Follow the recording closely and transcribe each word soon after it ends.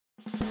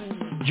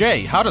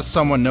Jay, how does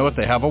someone know if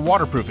they have a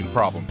waterproofing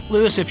problem?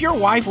 Lewis, if your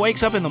wife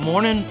wakes up in the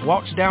morning,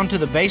 walks down to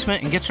the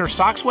basement, and gets her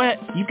socks wet,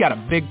 you've got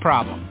a big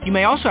problem. You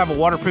may also have a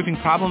waterproofing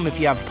problem if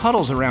you have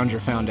puddles around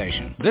your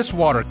foundation. This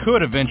water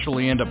could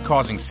eventually end up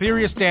causing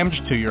serious damage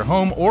to your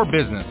home or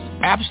business.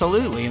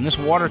 Absolutely, and this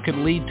water could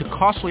lead to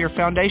costlier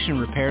foundation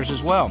repairs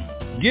as well.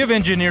 Give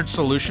Engineered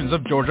Solutions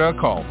of Georgia a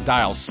call.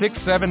 Dial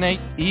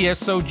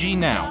 678-ESOG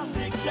now.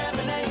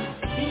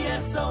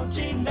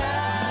 678-ESOG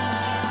now.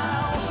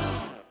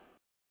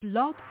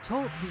 Blog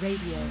Talk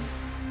Radio.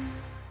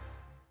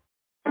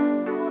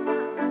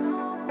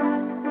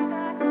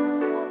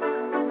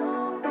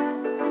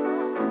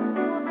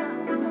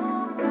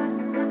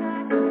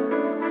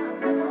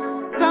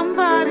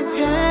 Somebody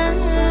tell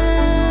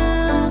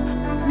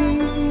me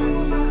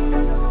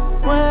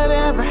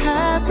whatever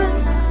happened.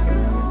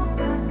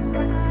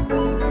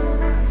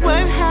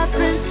 What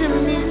happened to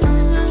music?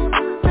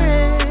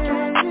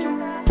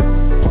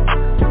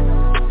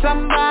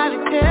 Somebody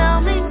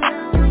tell me.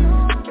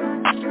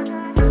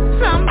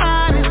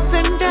 Somebody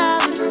send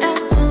out an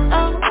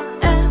SOS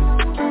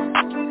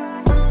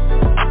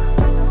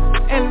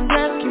and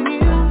rescue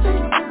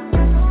music.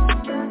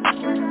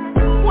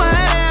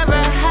 Whatever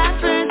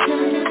happened to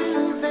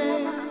music?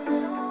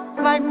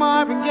 Like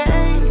Marvin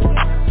Gaye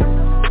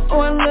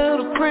or a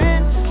Little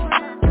Prince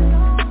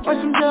or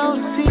some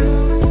Jodeci.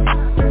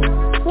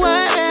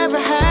 Whatever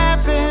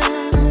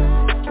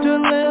happened to a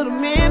little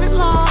Minute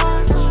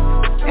Large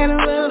and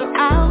a little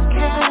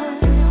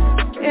Outkast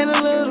and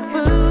a little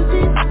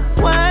Fuji?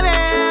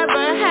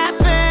 Whatever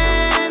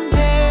happened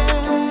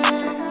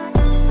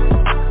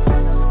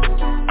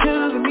to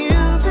the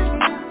music?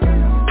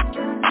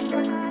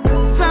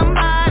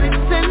 Somebody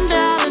send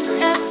out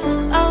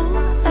an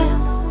SOS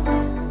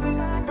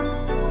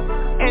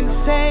and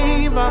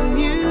save our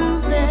music.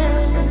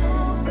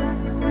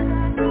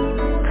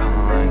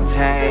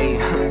 Hey,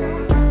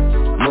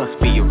 must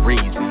be a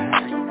reason.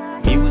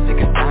 Music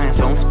is dying,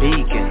 so I'm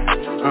speaking.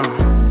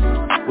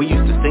 We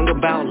used to sing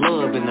about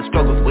love and the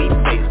struggles we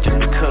faced just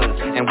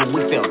because. And when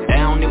we fell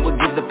down, it would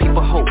give the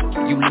people hope.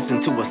 You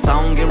listen to a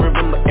song and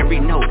remember every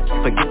note.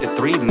 Forget the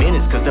 3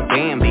 minutes, cause the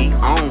band be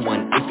on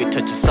one. If it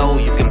touch your soul,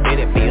 you can bet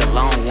it be a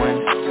long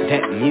one.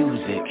 That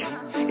music,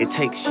 it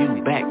takes you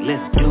back,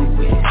 let's do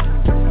it.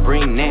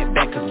 Bring that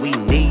back cause we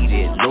need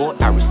it. Lord,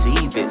 I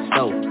receive it.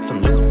 So,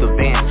 some Luther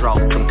Vandross,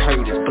 some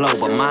Curtis Blow.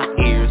 But my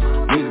ears,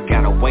 music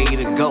got a way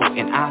to go.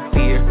 And I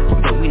fear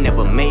that we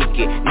never make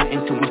it. Not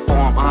until we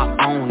form our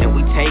own and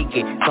we take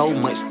it. So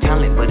much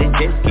talent, but it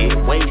just get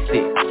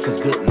wasted. Cause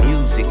good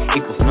music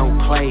equals no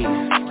plays.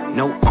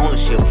 No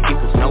ownership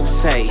equals no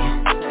say.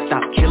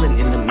 Stop killing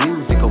in the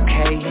music,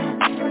 okay?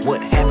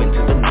 What happened to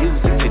the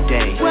music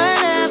today?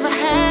 Whatever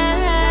happened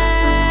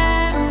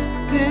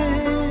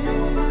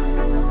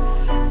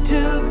to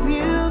the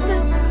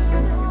music?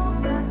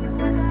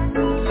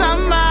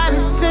 Somebody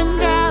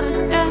send out an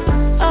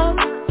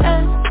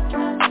SOS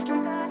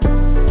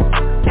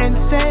and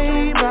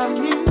save our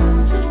music.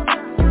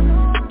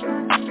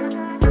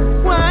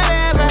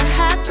 Whatever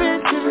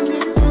happened to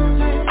music?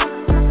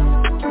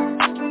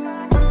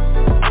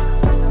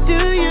 Do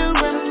you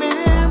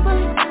remember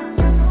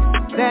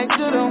that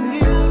good old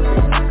music?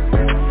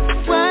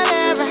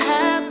 Whatever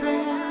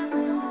happened?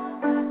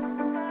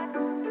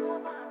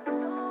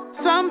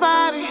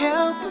 Somebody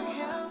help us.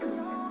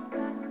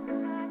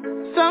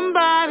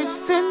 Somebody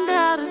send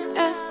out an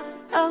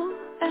SOS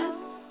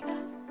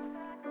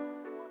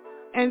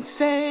and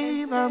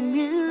save our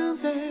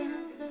music.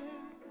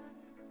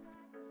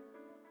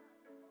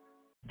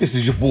 This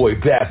is your boy,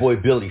 Bad Boy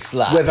Billy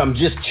Sly. Whether I'm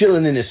just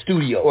chilling in the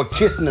studio or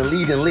kissing a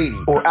leading lady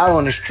or out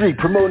on the street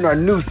promoting our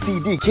new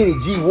CD, Kenny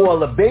G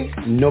Wall of Bass,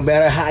 no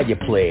matter how you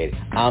play it,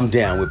 I'm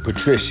down with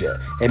Patricia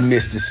and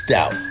Mr.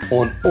 Stout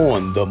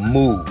on the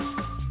Move.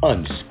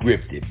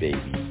 Unscripted,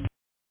 baby.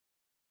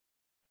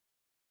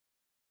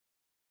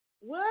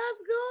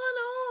 What's going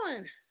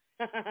on?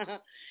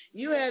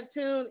 You have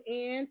tuned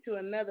in to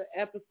another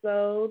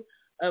episode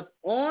of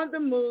On the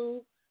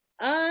Move,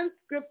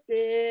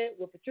 Unscripted,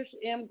 with Patricia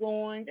M.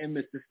 Goins and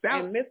Mr.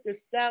 Stout. And Mr.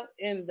 Stout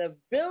in the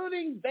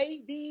building,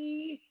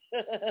 baby.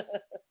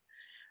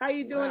 How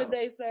you doing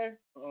today, sir?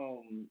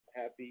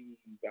 Happy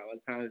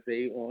Valentine's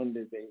Day on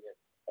the day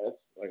off,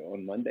 like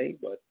on Monday,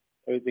 but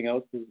everything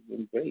else has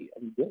been great.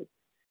 I'm good.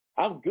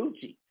 I'm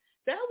Gucci.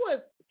 That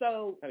was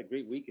so. Had a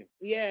great weekend.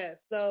 Yeah.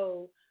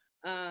 So,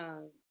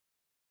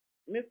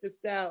 Mr.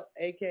 Stout,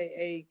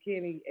 aka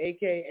Kenny,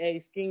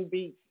 aka Sking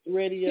Beats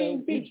Radio.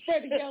 Sking Beats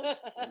Radio.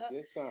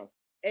 Yes, sir.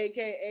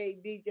 AKA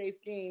DJ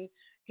Sking.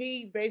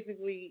 He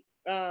basically,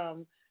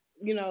 took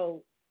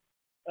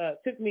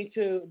me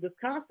to this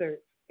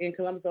concert in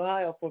Columbus,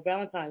 Ohio for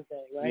Valentine's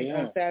Day, right? Yeah.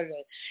 On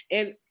Saturday.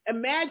 And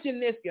imagine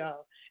this,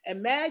 y'all.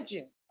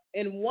 Imagine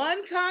in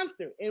one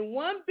concert, in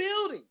one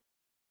building,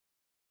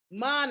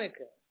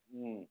 Monica,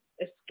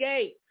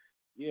 Escape,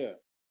 yeah,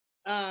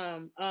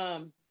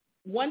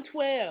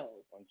 112,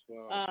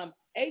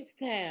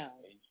 H-Town,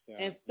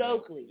 and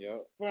Stokely,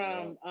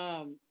 from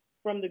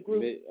the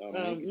group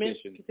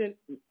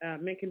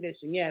Mint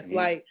Condition. Yes,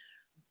 like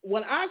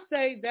when I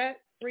say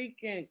that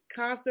freaking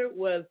concert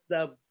was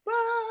the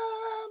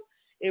bomb,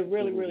 it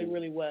really, really,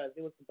 really was.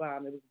 It was the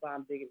bomb. It was the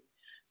bomb diggity.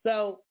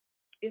 So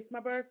it's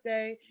my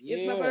birthday. Yeah.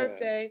 It's my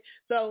birthday.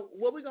 So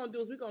what we're gonna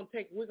do is I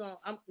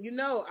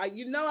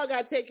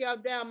gotta take y'all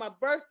down. My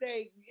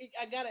birthday,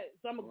 I'm gonna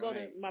go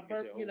to my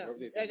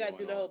birthday. I gotta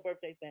do the whole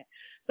birthday thing.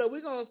 So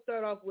we're gonna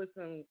start off with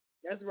some.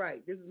 That's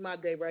right. This is my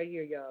day right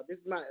here, y'all.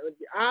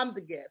 I'm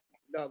the guest,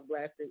 Dog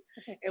Blasted,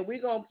 and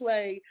we're gonna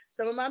play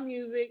some of my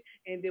music,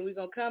 and then we're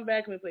gonna come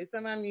back and play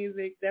some of my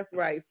music. That's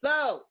right.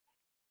 So.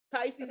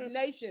 Pisces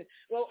Nation.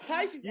 Well,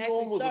 Pisces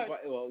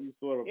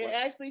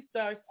actually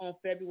starts on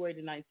February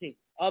the 19th.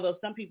 Although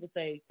some people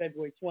say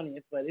February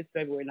 20th, but it's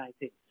February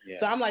 19th.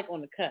 Yeah. So I'm like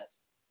on the cusp.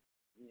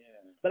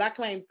 Yeah. But I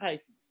claim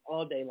Pisces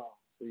all day long.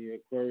 So you're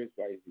Aquarius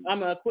Pisces.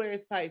 I'm an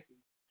Aquarius Pisces,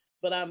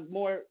 but I'm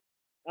both,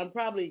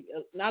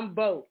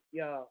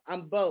 y'all.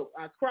 I'm both.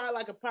 I cry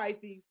like a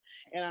Pisces,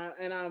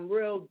 and I'm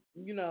real,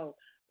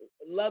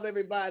 love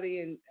everybody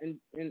and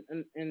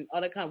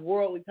all that kind of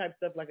worldly type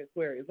stuff like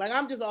Aquarius. Like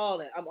I'm just all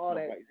that. I'm all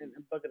that and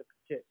a bucket of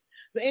chips.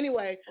 So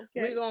anyway,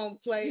 we're gonna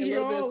play a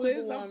little bit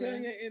of Superwoman. I'm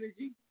feeling your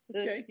energy.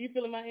 Okay. You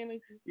feeling my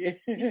energy? Yeah.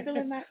 You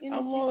feeling my energy?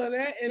 I'm all of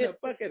that and a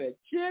bucket of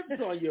chips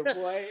on you,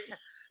 boy.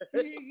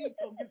 You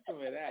go get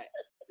some of that.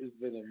 It's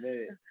been a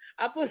minute.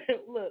 I put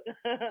it. Look,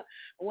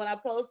 when I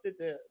posted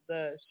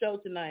the show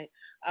tonight,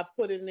 I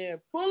put in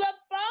there, pull up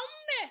on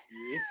me.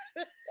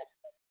 Yeah.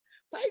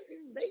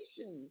 Pisces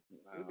Nation.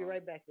 Wow. We'll be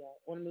right back, y'all.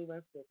 On the Move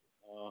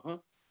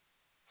Unscripted.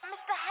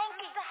 Mr.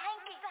 Hanky.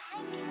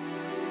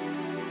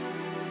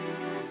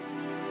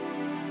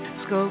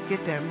 Let's go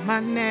get that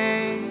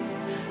money.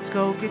 Let's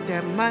go get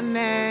that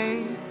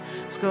money.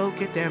 Let's go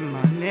get that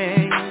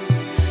money.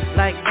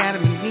 Like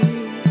Adam and Eve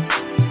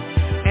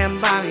and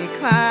Bonnie and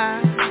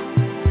Clyde,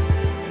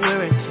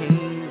 we're a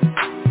team.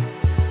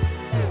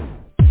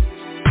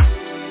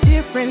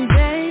 Different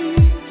days,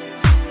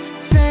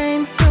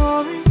 same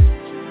story.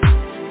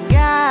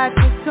 Got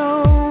to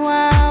go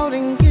out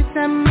and get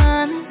that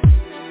money.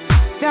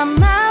 Got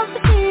mouths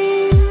to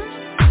feed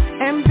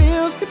and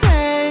bills to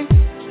pay.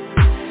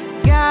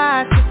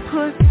 Got to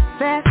put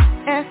that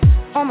S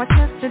on my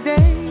chest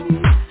today.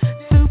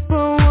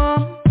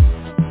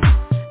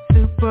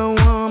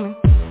 Superwoman.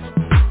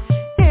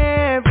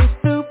 Every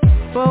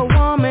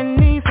superwoman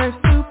needs her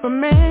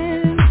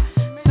Superman.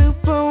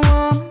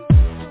 Superwoman.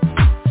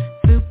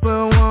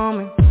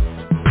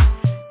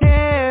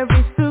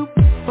 Every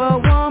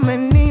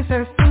superwoman needs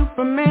her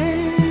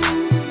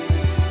Superman.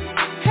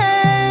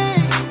 Hey,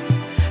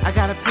 I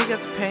gotta pick up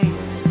the pace.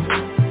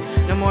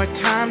 No more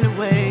time to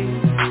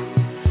waste.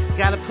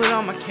 Gotta put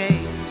on my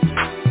case.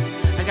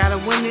 I gotta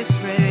win this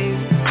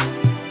race.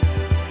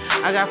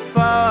 I got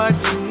far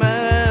too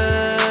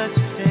much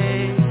to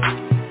say.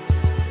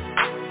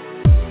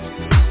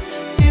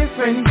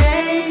 Different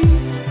days,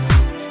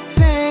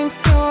 same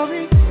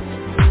story.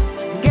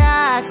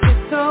 Got to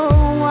go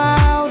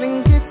out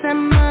and get that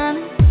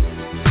money.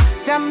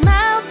 Got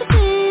mouths to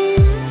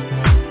feed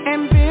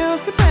and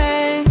bills to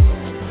pay.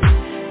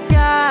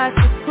 Got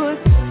to put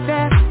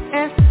that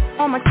S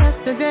on my chest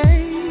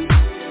today.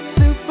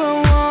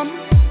 Superwoman.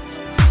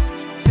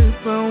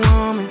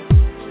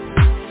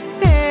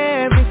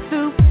 Every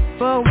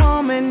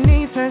superwoman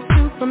needs her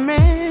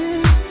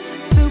Superman.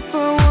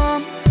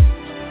 Superwoman.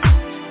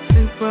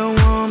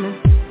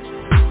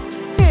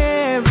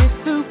 Every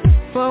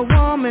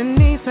superwoman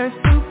needs her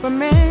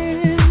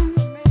Superman.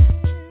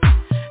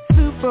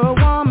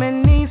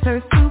 Superwoman needs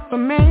her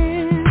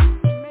Superman.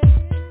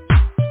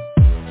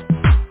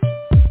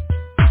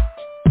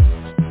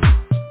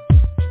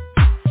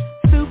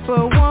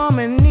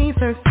 Superwoman needs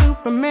her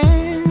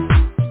Superman.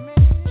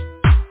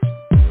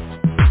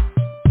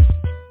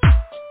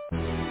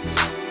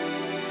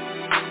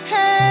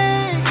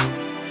 Hey,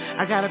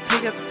 I gotta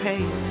pick up the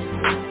pace.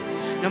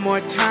 No more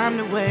time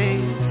to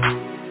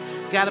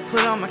waste. Gotta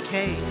put on my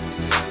case.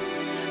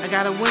 I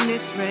gotta win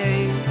this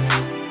race.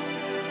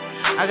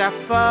 I got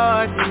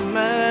far too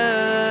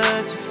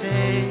much to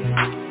say.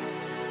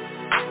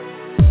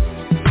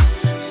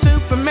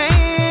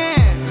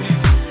 Superman,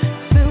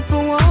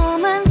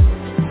 Superwoman,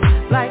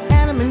 like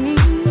Adam and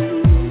Eve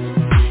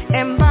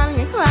and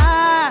Bonnie and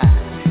Clyde.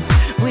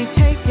 We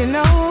taking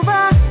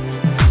over,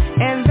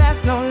 and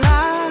that's no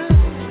lie.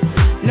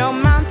 No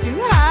mountain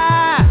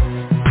high,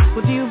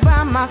 with you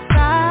by my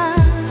side.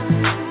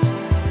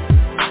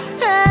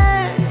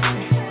 Hey,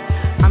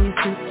 I'm your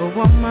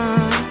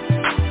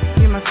Superwoman,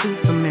 you're my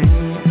Superman.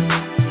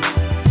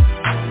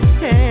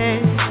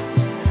 Hey,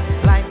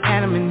 like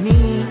Adam and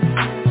Eve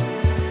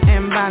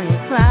and Bonnie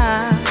and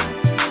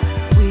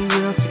Clyde, we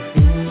will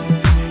succeed.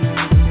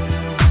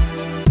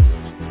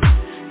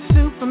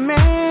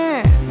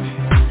 Superman,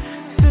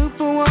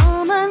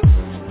 Superwoman,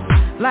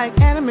 like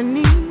Adam and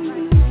Eve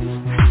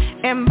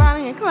and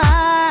Bonnie and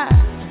Clyde,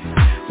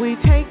 we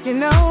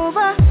taking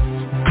over,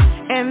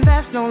 and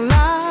that's no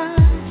lie.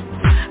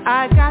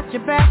 I got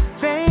your back,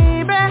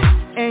 baby,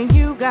 and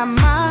you got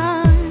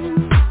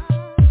mine.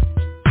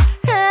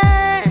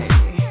 Hey,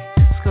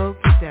 let's go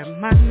get that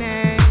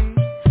money.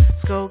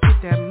 Let's go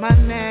get that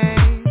money.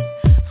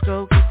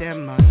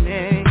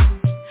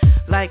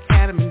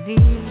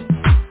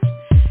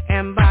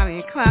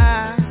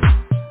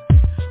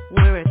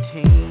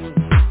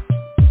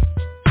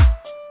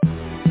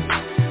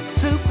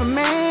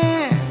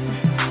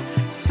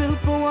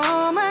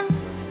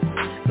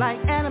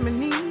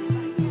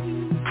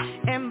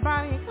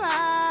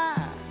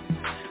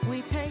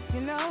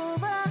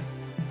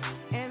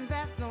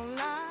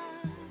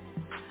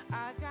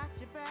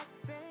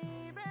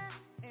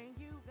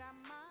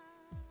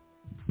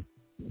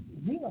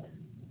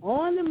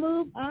 On the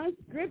Move,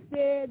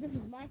 Unscripted. This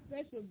is my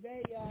special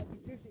day, y'all.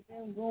 Patricia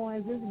M.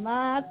 Goins. This is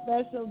my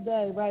special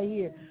day right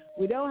here.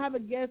 We don't have a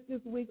guest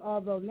this week,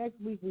 although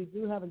next week we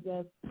do have a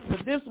guest.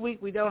 But this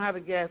week we don't have a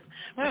guest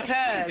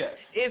because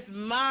it's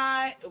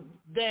my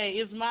day.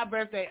 It's my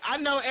birthday. I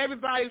know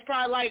everybody's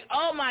probably like,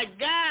 oh, my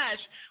gosh,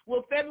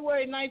 will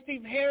February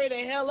 19th hurry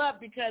the hell up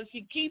because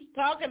she keeps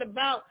talking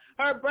about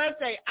her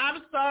birthday.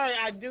 I'm sorry,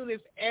 I do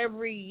this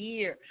every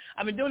year.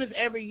 I've been doing this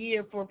every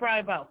year for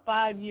probably about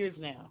 5 years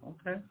now.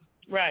 Okay.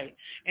 Right.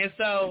 And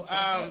so,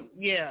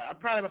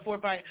 probably about 4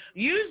 or 5.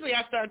 Usually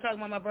I start talking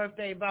about my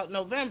birthday about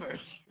November.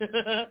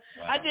 Wow.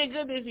 I did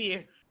good this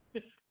year.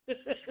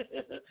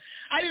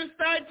 I didn't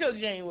start till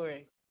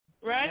January.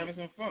 Right? Having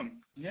some fun.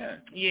 Yeah.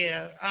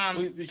 Yeah.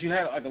 But you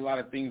had like a lot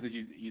of things that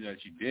you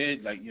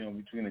did, like,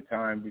 between the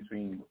time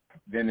between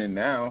then and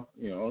now,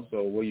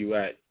 so where you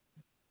at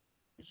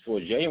for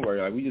January?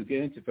 Like, we just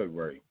get into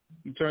February.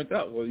 You turned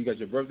out. Well, you got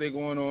your birthday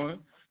going on.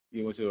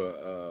 You went to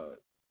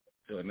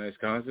a nice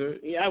concert.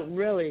 Yeah,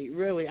 really,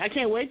 really. I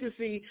can't wait to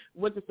see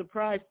what the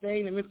surprise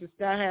thing that Mr.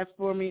 Scott has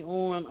for me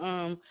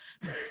on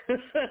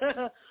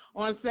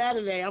on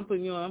Saturday. I'm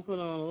putting on the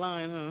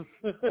line,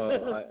 huh?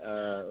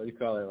 What do you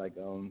call it? Like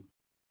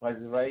Price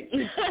is Right?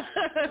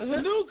 The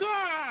new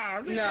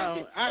car.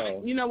 No,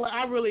 you know what?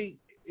 I really.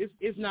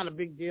 It's not a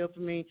big deal for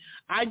me.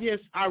 I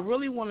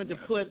really wanted to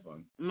put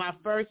my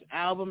first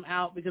album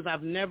out because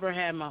I've never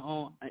had an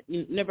album.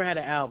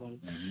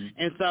 Mm-hmm.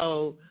 And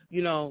so,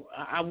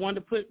 I wanted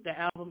to put the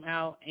album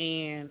out,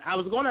 and I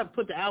was going to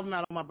put the album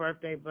out on my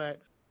birthday,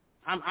 but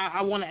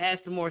I want to add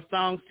some more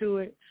songs to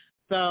it.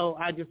 So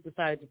I just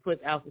decided to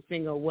put out the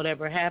single,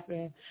 Whatever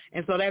Happened.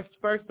 And so that's the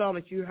first song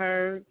that you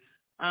heard,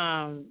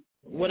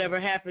 Whatever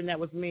Happened, that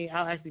was me.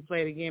 I'll actually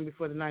play it again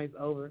before the night is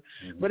over.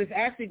 Mm-hmm. But it's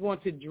actually going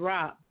to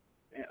drop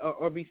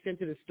or be sent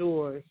to the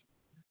stores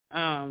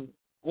on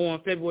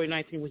February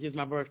 19th, which is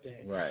my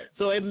birthday. Right.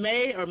 So it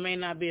may or may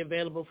not be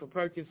available for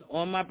purchase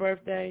on my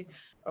birthday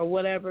or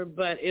whatever,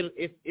 but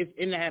it's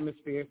in the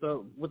atmosphere.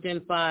 So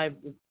within 5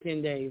 to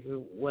 10 days or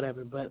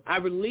whatever. But I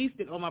released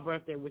it on my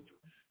birthday, which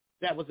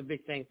that was a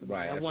big thing for me.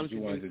 Right. That's what you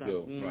wanted to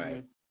do. Mm-hmm.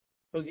 Right.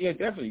 So yeah,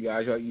 definitely,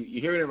 guys. You're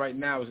hearing it right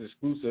now. It's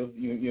exclusive.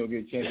 You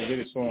get a chance to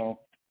hear the song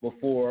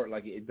before,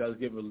 like, it does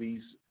get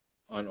released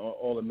on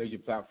all the major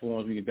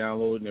platforms. We can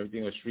download it and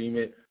everything or stream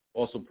it.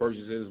 Also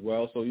purchase it as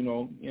well. So,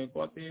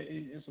 go out there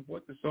and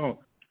support the song.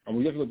 And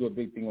we definitely do a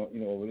big thing,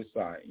 over this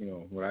side,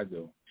 what I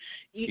do.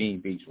 Being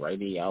Beach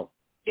Radio.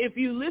 If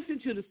you listen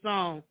to the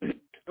song,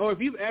 or if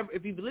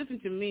you've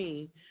listened to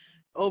me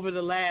over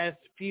the last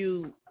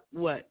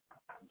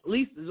at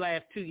least the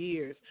last 2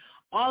 years,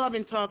 all I've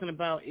been talking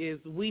about is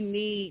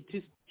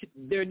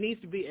there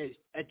needs to be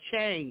a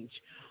change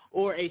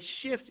or a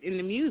shift in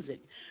the music,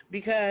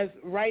 because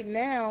right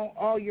now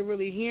all you're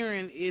really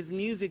hearing is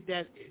music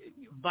that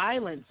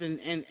violence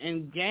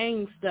and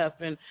gang stuff,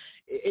 and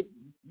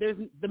there's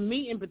the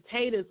meat and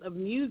potatoes of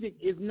music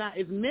is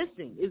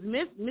missing.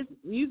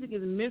 Music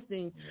is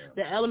missing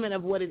the element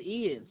of what it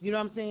is. You know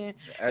what I'm saying?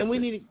 And we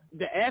need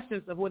the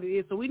essence of what it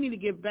is. So we need to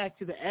get back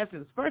to the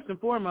essence first and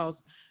foremost,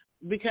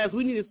 because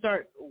we need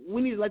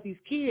to let these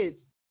kids,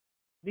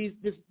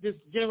 this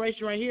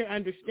generation right here,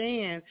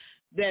 understand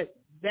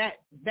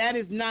that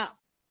is not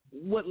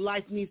what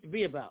life needs to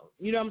be about.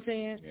 You know what I'm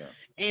saying? Yeah.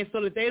 And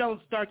so that they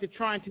don't start to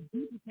trying to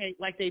duplicate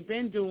like they've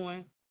been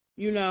doing,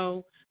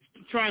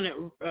 trying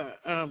to,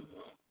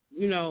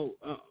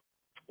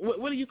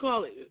 what do you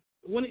call it?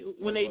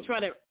 When they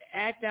try to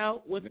act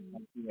out what?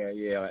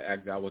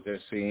 Act out what they're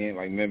seeing,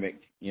 like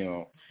mimic,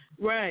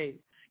 Right.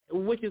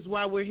 Which is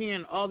why we're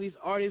hearing all these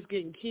artists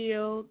getting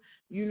killed,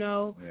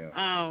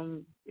 Yeah.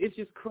 It's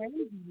just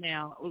crazy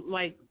now,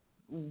 like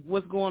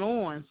what's going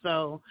on.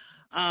 So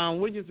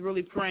we're just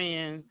really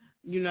praying,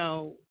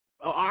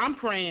 I'm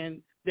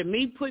praying that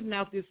me putting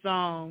out this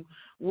song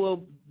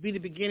will be the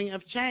beginning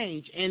of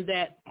change, and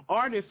that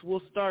artists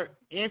will start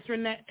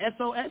answering that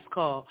SOS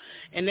call,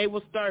 and they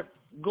will start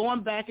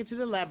going back into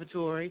the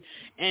laboratory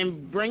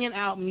and bringing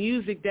out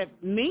music that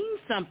means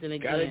something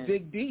again. Gotta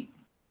dig deep.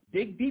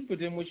 Dig deeper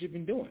than what you've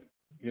been doing.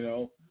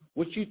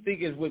 What you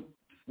think is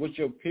what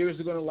your peers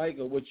are going to like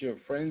or what your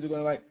friends are going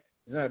to like.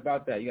 It's not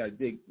about that. You got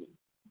to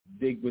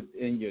dig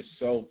within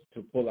yourself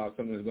to pull out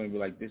something that's going to be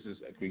like, this is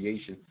a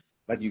creation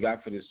like you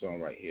got for this song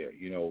right here.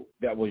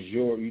 That was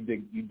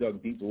you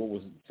dug deep to what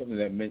was something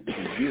that meant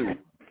to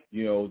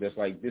you, that's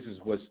like, this is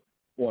what's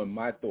on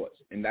my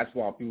thoughts. And that's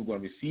why people are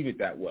going to receive it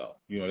that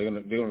well. They're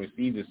going to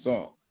receive this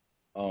song.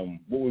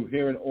 What we're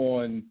hearing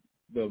on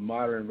the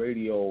modern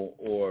radio,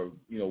 or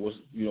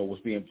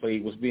what's being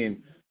played, what's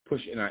being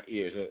pushed in our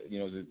ears,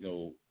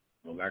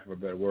 lack of a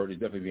better word, is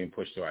definitely being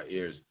pushed to our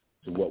ears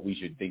to what we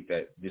should think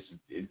that this is.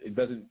 It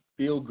doesn't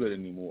feel good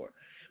anymore.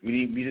 We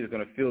need music that's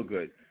gonna feel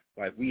good.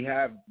 Like we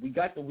got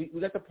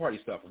the party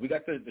stuff. We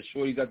got the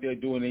shorties out there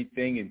doing their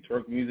thing and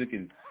twerk music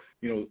and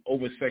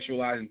over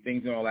sexualizing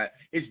things and all that.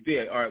 It's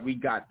there. All right, we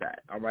got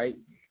that. All right.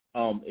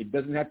 It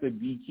doesn't have to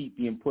keep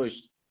being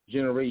pushed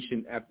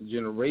generation after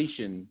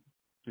generation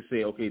to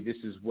say, okay, this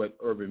is what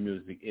urban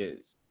music is.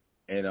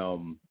 And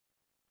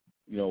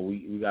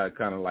we got to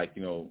kind of like,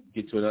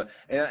 get to it.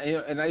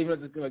 And I even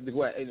have to, like, to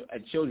go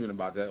at children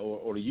about that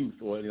or the youth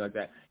or anything like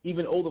that.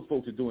 Even older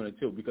folks are doing it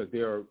too because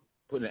they're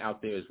putting it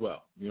out there as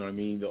well. You know what I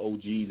mean? The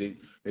OGs,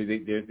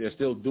 they're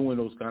still doing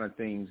those kind of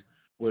things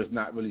where it's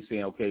not really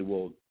saying, okay,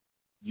 well,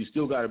 you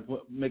still got to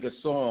make a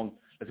song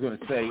that's going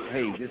to say,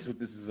 hey, this is what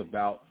this is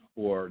about,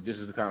 or this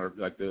is the kind of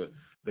like the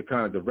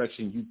kind of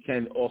direction you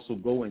can also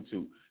go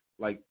into.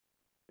 Like,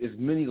 there's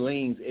many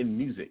lanes in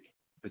music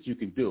that you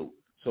can do.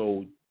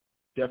 So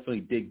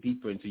definitely dig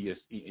deeper into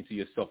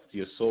yourself, to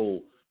your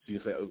soul. So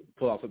you say,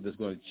 pull out something that's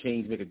going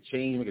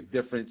to make a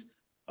difference,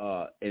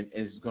 and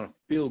it's going to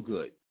feel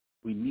good.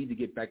 We need to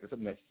get back to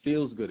something that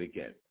feels good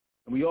again.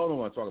 And we all know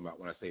what I'm talking about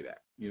when I say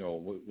that,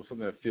 with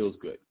something that feels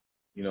good,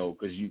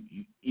 because you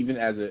even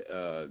as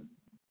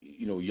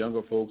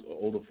younger folks or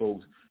older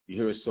folks, you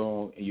hear a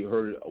song and you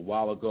heard it a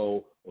while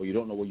ago, or you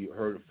don't know where you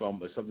heard it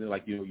from, or something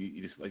like, you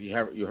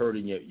heard it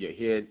in your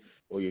head,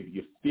 or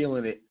you're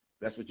feeling it.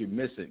 That's what you're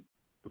missing,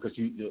 because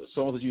the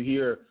songs that you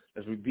hear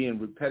that's being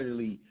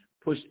repetitively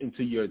pushed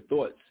into your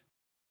thoughts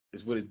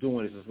is what it's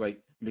doing. It's just like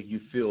make you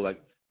feel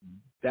like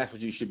that's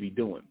what you should be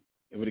doing.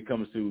 And when it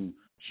comes to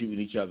shooting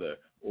each other,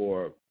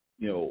 or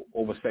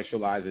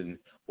over-sexualizing,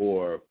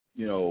 or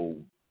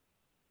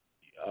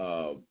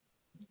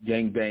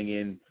gang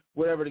banging,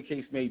 whatever the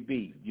case may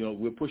be,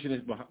 we're pushing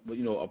this,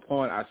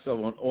 upon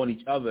ourselves on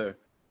each other,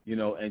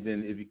 and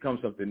then it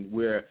becomes something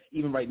where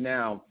even right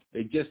now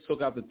they just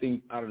took out the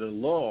thing out of the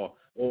law,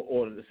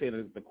 or saying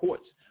that the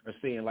courts are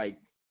saying like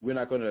we're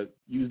not going to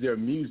use their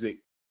music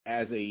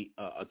as a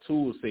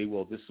tool to say,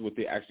 well, this is what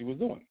they actually was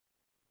doing.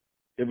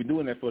 They were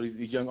doing that for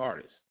these young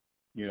artists,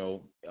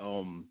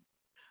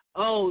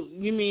 Oh,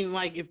 you mean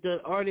like if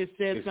the artist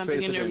said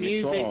something in their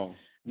music,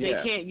 they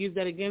can't use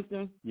that against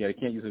them? Yeah, they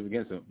can't use it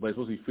against them. But it's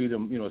supposed to be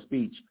freedom, of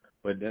speech,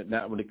 but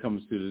not when it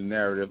comes to the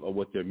narrative of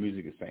what their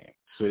music is saying.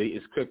 So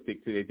it's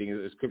cryptic. They think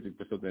it's cryptic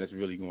for something that's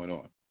really going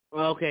on.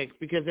 Okay,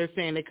 because they're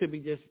saying they could be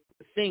just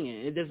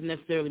singing. It doesn't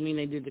necessarily mean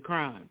they did the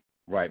crime.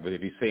 Right, but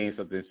if he's saying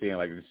something, saying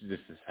like this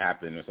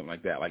happened or something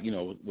like that, like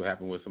what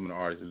happened with some of the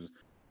artists is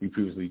we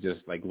previously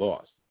just like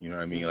lost. You know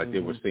what I mean? Like they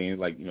were saying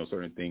like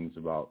certain things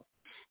about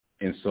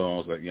in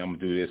songs like I'm gonna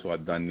do this, or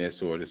I've done this,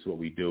 or this is what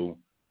we do.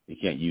 You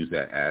can't use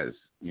that as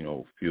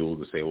fuel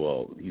to say,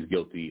 well, he's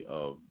guilty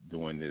of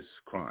doing this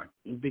crime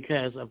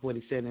because of what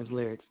he said in his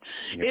lyrics.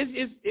 Yeah.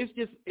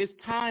 It's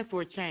time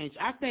for a change.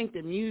 I think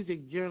that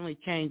music generally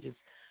changes.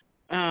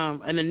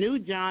 And a new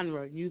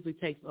genre usually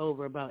takes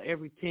over about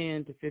every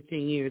 10 to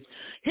 15 years.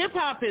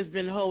 Hip-hop has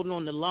been holding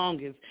on the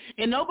longest,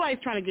 and nobody's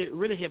trying to get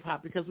rid of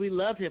hip-hop because we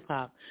love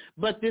hip-hop.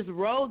 But this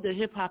road that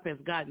hip-hop has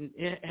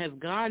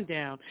gone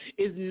down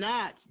is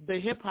not the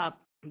hip-hop.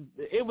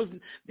 It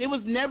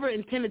was never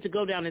intended to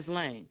go down this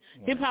lane.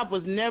 Right. Hip-hop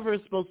was never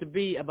supposed to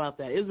be about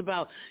that. It was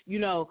about,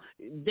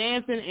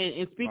 dancing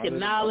and speaking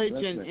knowledge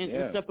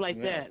and stuff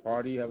like that.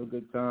 Party, have a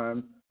good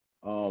time,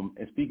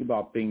 and speak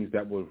about things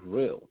that was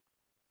real.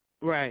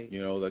 Right.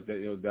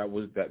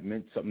 That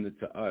meant something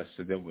to us.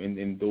 So that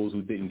and those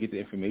who didn't get the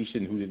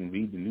information, who didn't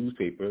read the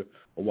newspaper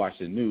or watch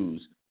the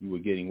news, you were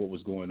getting what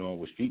was going on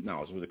with street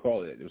knowledge. What they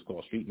call it? It was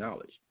called street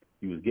knowledge.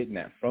 He was getting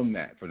that from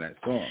that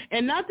song.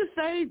 And not to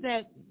say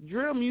that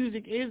drill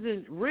music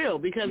isn't real,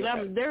 because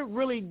they're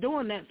really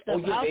doing that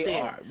stuff out there. They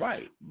are,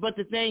 right. But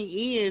the thing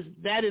is,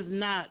 that is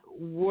not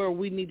where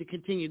we need to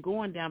continue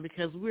going down,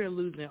 because we're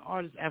losing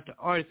artists after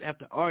artists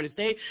after artists.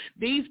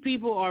 These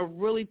people are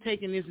really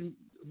taking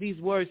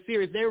these words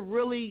serious. They're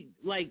really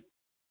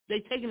they're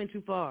taking it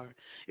too far.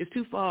 It's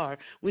too far.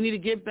 We need to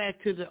get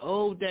back to the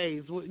old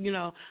days,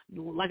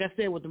 like I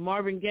said, with the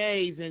Marvin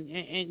Gayes and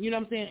you know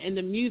what I'm saying, and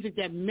the music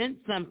that meant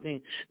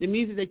something, the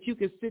music that you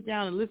could sit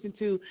down and listen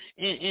to,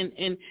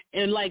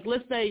 and like,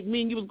 let's say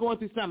me and you was going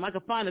through something, I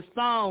could find a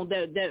song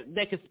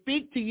that could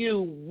speak to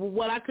you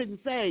what I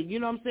couldn't say, you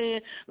know what I'm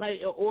saying, like,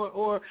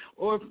 or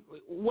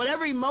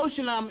whatever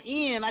emotion I'm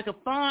in, I could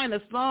find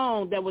a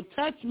song that would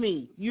touch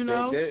me,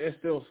 There's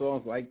still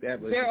songs like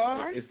that, but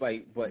it's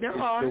like, but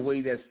it's the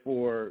way that's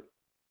for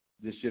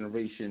this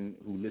generation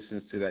who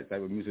listens to that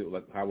type of music,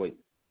 like Highway.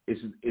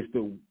 It's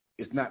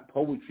not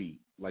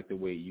poetry like the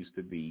way it used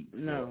to be.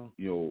 No,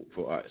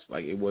 for us,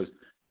 like it was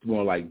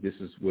more like this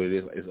is what it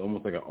is. It's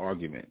almost like an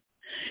argument.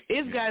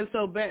 It's gotten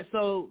so bad.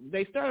 So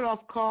they started off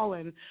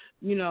calling,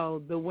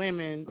 the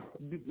women,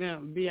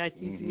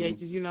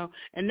 bitchs,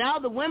 and now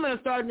the women are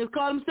starting to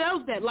call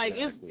themselves that. Like,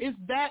 it's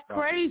that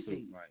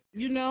crazy,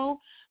 right.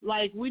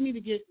 Like, we need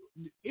to get,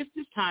 it's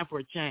just time for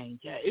a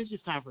change. It's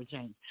just time for a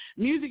change.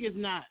 Music is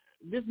not,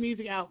 this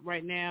music out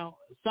right now,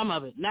 some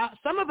of it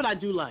I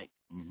do like,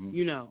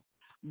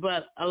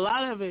 but a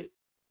lot of it,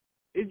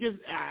 it's just,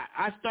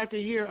 I start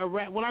to hear a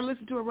rap. When I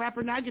listen to a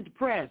rapper now, I get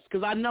depressed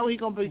because I know he's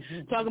going to be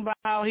talking about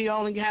how he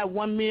only had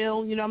 1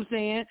 meal, you know what I'm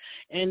saying,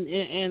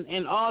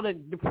 and all the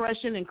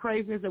depression and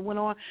craziness that went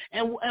on.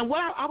 And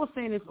what I was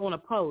saying this on a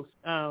post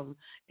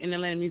in the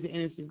Atlanta Music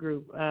Industry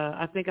Group.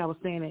 I think I was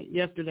saying it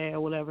yesterday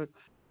or whatever.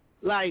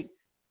 Like,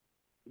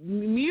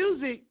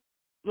 music,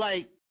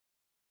 like,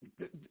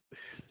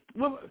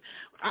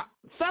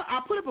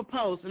 I put up a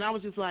post, and I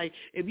was just like,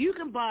 if you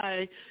can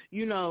buy,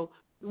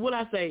 what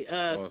I say,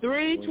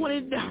 3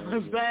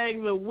 $20 bags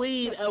of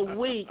weed a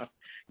week,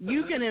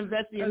 you can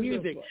invest in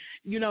music,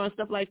 and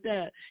stuff like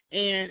that.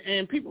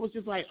 And people was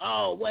just like,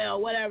 oh,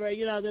 well, whatever,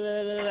 da, da,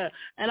 da,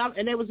 da.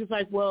 And they was just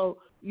like, well,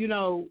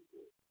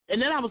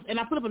 and then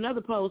I put up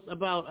another post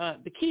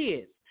about the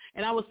kids,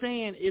 and I was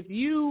saying, if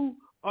you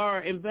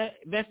are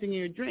investing in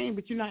your dream,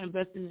 but you're not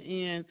investing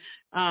in,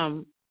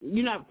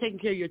 you're not taking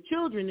care of your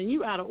children, then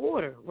you out of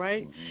order,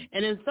 right? Mm-hmm.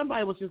 And then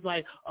somebody was just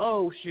like,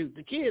 oh, shoot,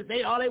 the kids,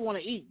 all they want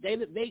to eat. They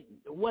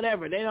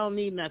whatever. They don't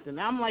need nothing.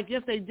 I'm like,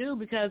 yes, they do,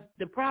 because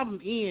the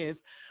problem is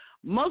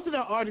most of the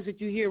artists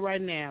that you hear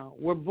right now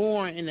were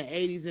born in the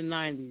 80s and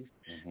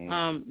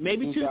 90s,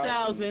 maybe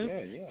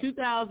 2000s,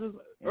 2000s,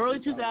 early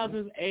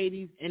 2000s,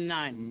 80s, and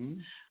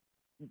 90s.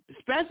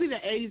 Especially the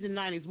 80s and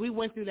 90s, we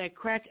went through that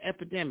crack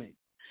epidemic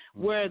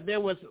where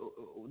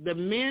the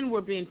men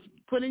were being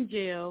put in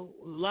jail.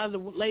 A lot of the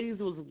ladies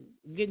was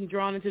getting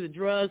drawn into the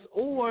drugs,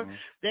 or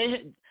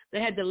they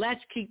had the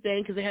latchkey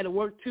thing because they had to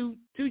work two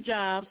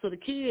jobs. So the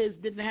kids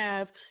didn't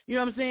have, you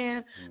know what I'm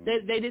saying?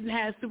 They didn't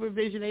have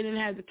supervision. They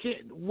didn't have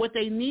what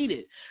they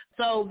needed.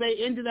 So they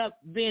ended up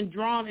being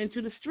drawn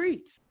into the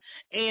streets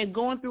and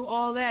going through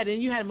all that.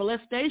 And you had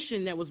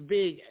molestation that was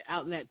big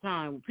out in that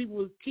time. Kids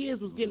was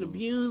getting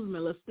abused,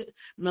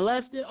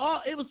 molested.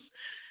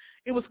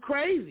 It was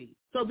crazy.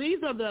 So these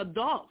are the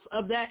adults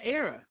of that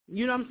era,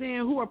 you know what I'm saying,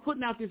 who are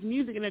putting out this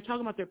music, and they're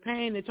talking about their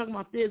pain, they're talking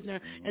about this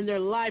and their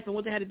life and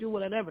what they had to do,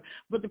 whatever.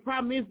 But the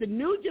problem is the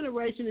new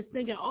generation is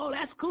thinking, oh,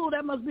 that's cool,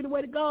 that must be the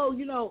way to go,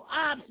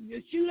 ops,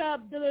 shoot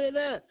up,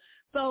 da-da-da-da.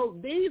 So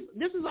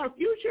this is our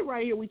future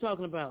right here we're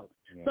talking about.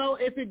 Yeah. So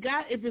if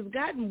it's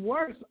gotten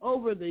worse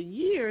over the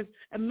years,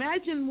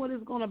 imagine what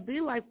it's going to be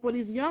like for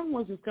these young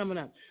ones that's coming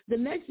up. The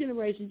next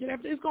generation,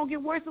 it's going to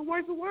get worse and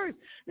worse and worse.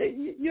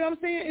 You know what I'm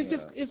saying?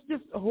 It's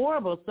just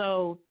horrible.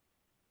 So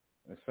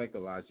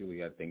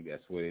psychologically, I think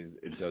that's what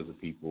it does to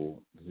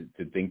people,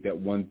 to think that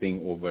one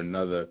thing over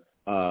another.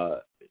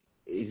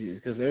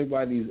 Because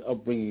everybody's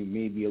upbringing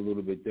may be a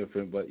little bit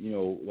different, but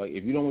like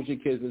if you don't want your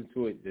kids to listen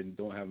to it, then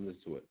don't have them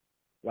listen to it.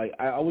 Like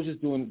I was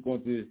just going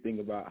through this thing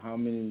about how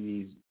many of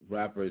these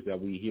rappers that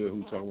we hear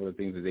who talk about the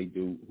things that they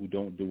do, who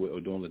don't do it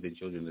or don't let their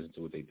children listen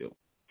to what they do.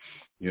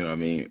 You know what I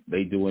mean?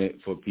 They doing it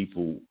for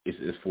people.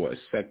 It's for a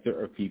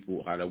sector of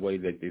people, out of the way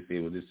that they say,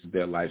 well, this is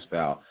their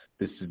lifestyle,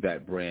 this is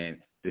that brand,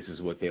 this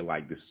is what they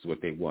like, this is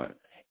what they want.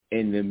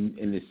 And then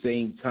in the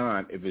same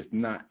time, if it's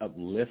not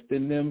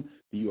uplifting them,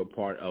 you're a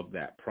part of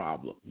that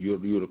problem. You're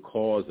the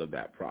cause of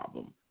that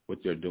problem, what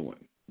they're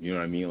doing. You know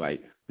what I mean?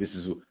 Like this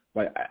is.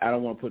 Like, I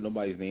don't want to put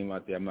nobody's name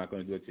out there. I'm not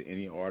going to do it to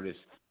any artist,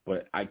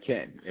 but I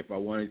can if I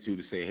wanted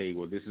to say, hey,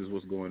 well, this is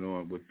what's going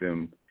on with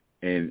them,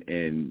 and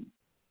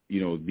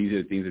these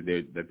are the things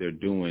that they're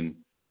doing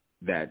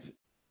that's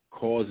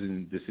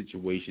causing the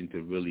situation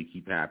to really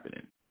keep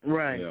happening.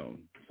 Right.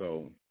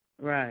 So.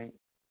 Right.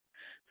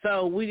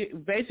 So we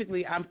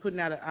basically, I'm sending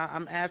out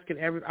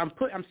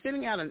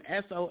an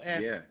SOS.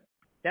 Yeah.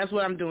 That's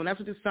what I'm doing. That's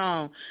what this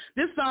song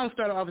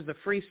started off as a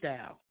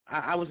freestyle.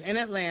 I was in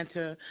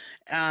Atlanta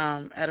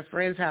at a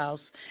friend's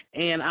house,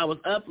 and I was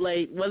up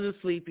late, wasn't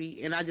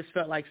sleepy, and I just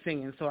felt like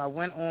singing. So I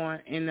went on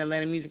in the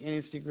Atlanta Music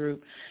Industry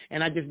Group,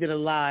 and I just did a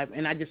live,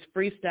 and I just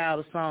freestyled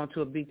a song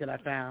to a beat that I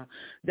found.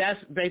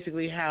 That's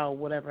basically how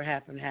whatever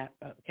happened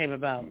came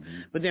about.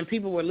 Mm-hmm. But then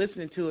people were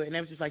listening to it, and they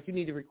was just like, you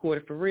need to record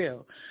it for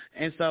real.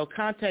 And so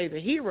Conte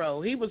the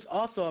Hero, he was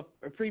also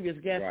a previous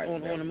guest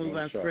on the Move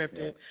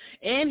Unscripted,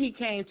 and he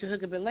came to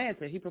Hook Up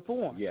Atlanta. He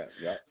performed. Yeah.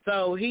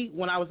 So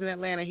when I was in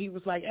Atlanta, he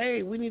was like,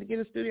 hey, we need to get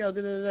in the studio,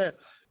 da-da-da.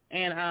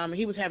 And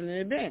he was having an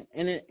event.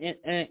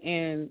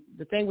 And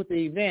the thing with the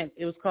event,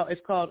 it's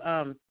called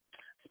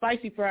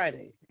Spicy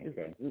Friday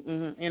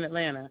in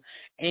Atlanta.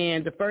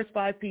 And the first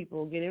 5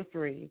 people get in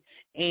free.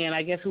 And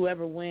I guess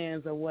whoever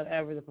wins or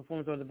whatever, the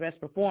performance or the best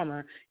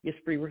performer, gets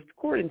free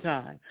recording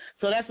time.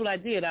 So that's what I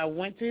did. I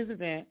went to his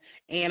event,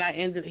 and I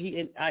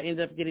ended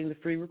up getting the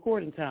free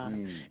recording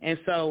time. And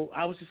so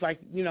I was just like,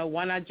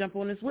 why not jump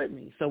on this with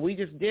me? So we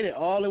just did it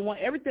all in one.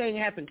 Everything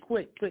happened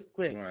quick.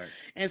 Right.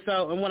 And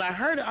when I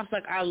heard it, I was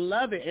like, I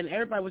love it. And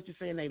everybody was just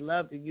saying they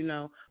loved it,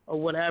 or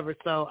whatever.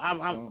 So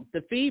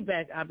the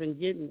feedback I've been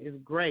getting is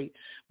great.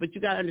 But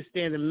you got to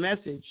understand the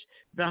message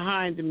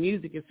behind the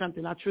music is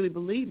something I truly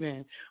believe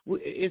in.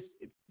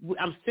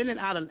 I'm sending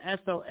out an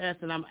SOS,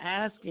 and I'm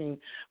asking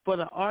for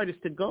the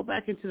artists to go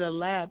back into the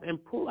lab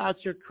and pull out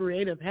your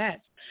creative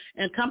hats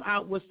and come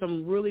out with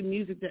some really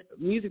music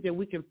that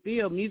we can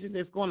feel, music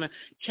that's going to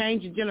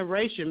change a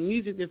generation,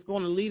 music that's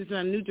going to lead us in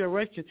a new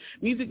direction,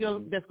 music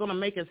that's going to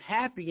make us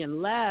happy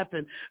and laugh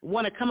and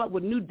want to come up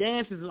with new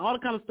dances and all the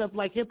kind of stuff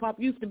like hip-hop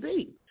used to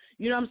be.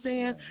 You know what I'm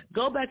saying?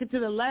 Go back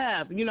into the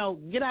lab,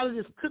 get out of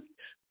this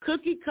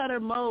cookie cutter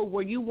mode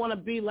where you want to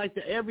be like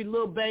the every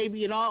little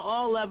baby and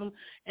all of them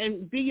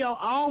and be your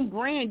own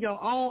brand,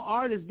 your own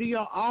artist, do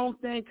your own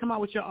thing, come out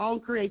with your own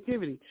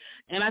creativity.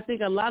 And I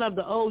think a lot of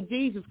the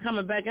OGs is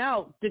coming back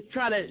out to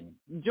try to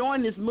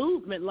join this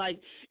movement. Like,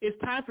 it's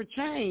time for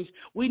change.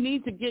 We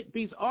need to get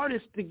these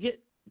artists to get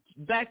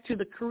back to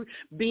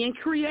being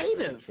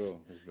creative.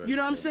 You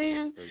know what I'm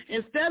saying?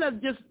 Instead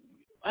of just,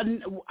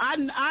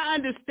 I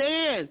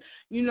understand,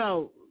 you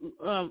know,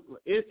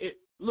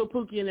 Lil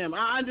Pookie and them.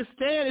 I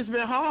understand it's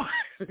been hard.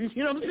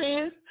 You know what I'm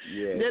saying?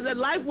 Yeah. The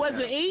life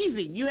wasn't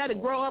easy. You had to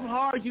grow up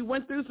hard. You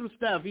went through some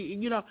stuff.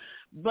 You know,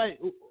 but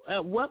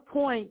at what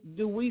point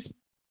do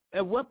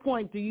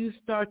you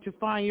start to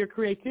find your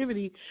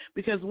creativity?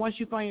 Because once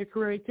you find your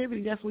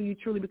creativity, that's when you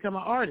truly become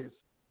an artist.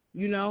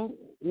 You know,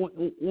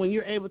 when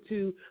you're able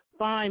to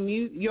find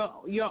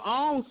your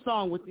own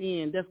song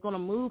within that's going to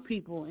move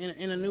people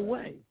in a new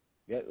way.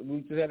 Yeah,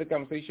 we just had a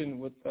conversation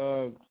with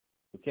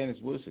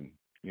Candace Wilson.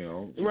 You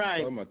know,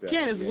 right.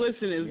 Candace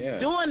Wilson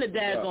is doing the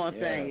daggone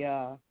thing,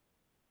 y'all.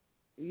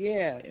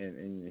 Yeah.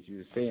 And she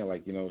was saying,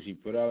 like, you know, she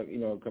put out, you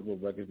know, a couple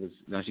of records, but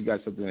now she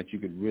got something that you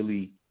could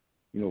really,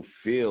 you know,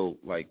 feel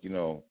like, you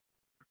know,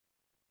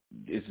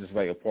 it's just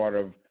like a part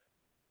of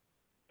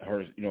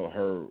her, you know,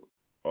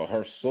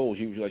 her soul.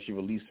 She was like, she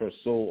released her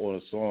soul on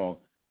a song,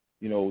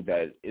 you know,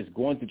 that is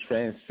going to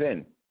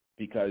transcend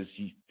because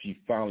she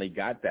finally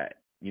got that,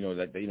 you know,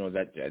 that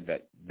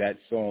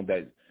song,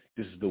 that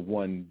this is the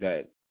one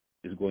that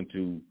is going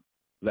to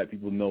let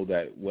people know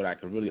that what I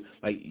can really,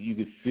 like, you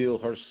could feel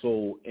her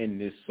soul in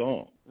this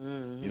song.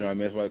 Mm-hmm. You know what I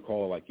mean? That's why I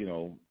call it, like, you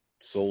know,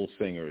 soul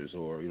singers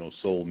or, you know,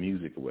 soul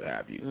music or what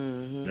have you.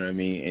 Mm-hmm. You know what I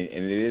mean?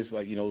 And it is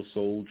like, you know,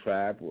 soul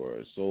trap or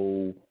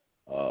soul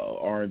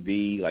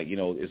R&B, like, you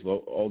know, it's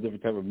all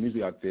different type of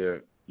music out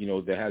there, you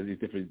know, that has these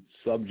different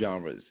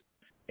subgenres.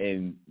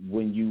 And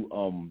when you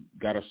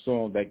got a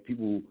song that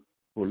people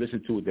will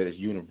listen to it that is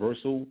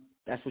universal,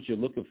 that's what you're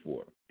looking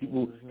for.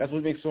 People, that's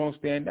what makes songs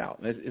stand out.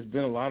 And it's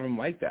been a lot of them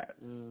like that.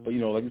 But, you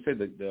know, like I said,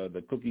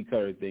 the cookie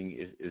cutter thing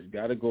is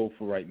got to go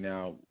for right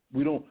now.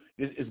 We don't.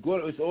 It's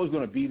always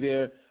going to be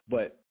there.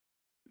 But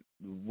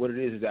what it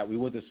is that we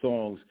want the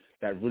songs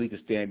that really can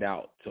stand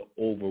out to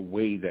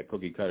overweigh that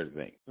cookie cutter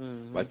thing.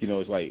 Mm-hmm. Like, you know,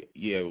 it's like,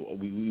 yeah,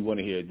 we want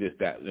to hear this,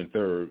 that, and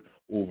third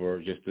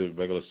over just the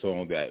regular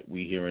song that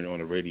we hearing on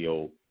the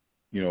radio,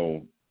 you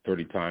know,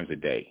 30 times a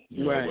day,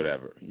 you know,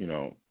 whatever. You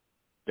know,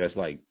 that's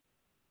like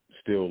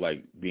still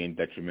like being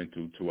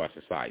detrimental to our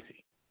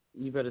society.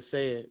 You better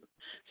say it.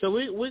 So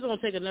we're going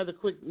to take another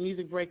quick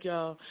music break,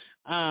 y'all.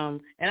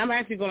 And I'm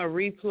actually going to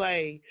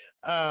replay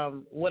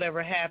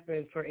Whatever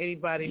Happened for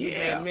anybody who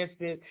may have missed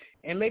it,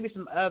 and maybe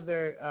some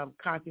other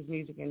conscious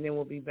music, and then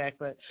we'll be back.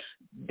 But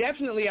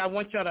definitely I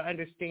want y'all to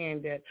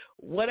understand that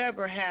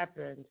Whatever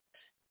Happened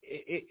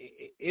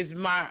it's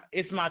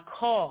my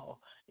call.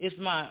 It's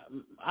my,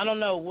 I don't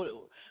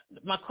know,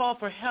 my call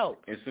for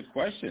help. It's a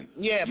question.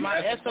 Yeah,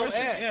 my SOS.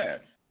 Yeah.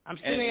 I'm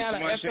sending out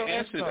an SOS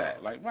answer call.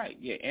 That. Like, right,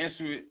 yeah,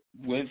 answer it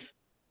with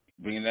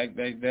bringing that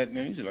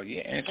music. Like,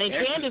 yeah, answer.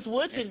 And Candace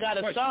Woodson got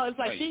a song. It's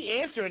like she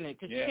answering it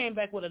because she came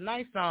back with a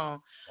nice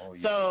song. Oh,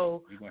 yeah.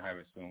 So we're going to have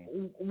it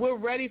soon. We're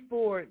ready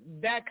for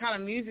that kind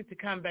of music to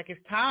come back.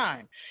 It's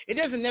time. It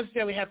doesn't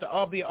necessarily have to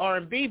all be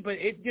R&B, but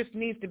it just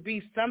needs to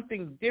be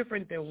something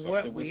different than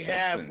what we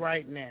have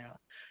right now.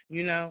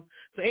 You know?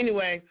 So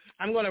anyway,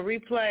 I'm going to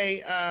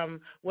replay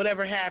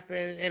Whatever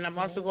Happened, and I'm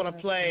also going to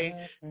play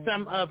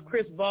some of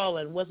Chris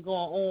Ballin, What's Going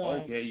On.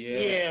 Okay,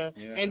 yeah.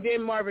 And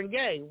then Marvin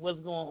Gaye, What's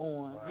Going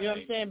On. Right. You know what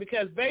I'm saying?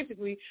 Because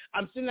basically,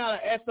 I'm sending out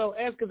an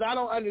SOS because I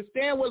don't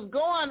understand what's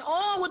going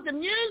on with the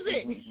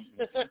music.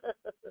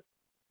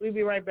 We'll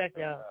be right back,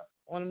 y'all.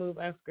 On the Move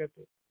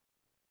Unscripted.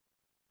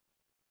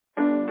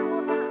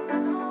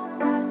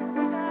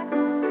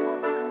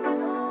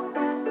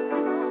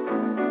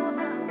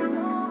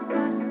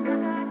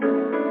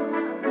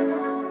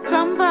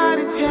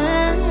 Somebody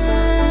tell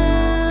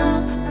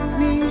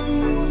me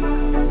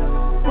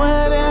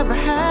whatever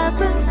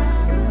happened.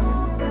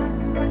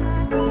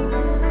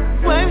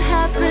 What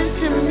happened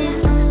to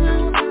music?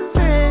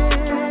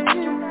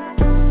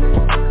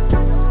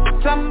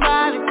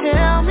 Somebody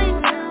tell me.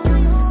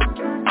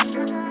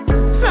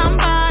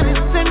 Somebody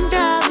send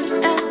out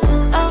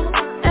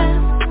SOS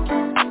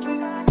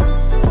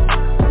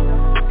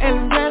and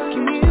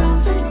rescue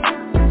music.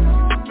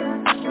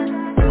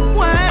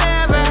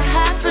 Whatever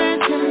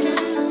happened to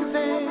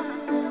music,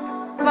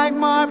 like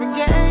Marvin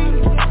Gaye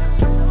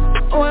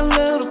or a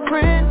Little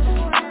Prince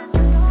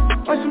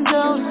or some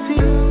Jodeci.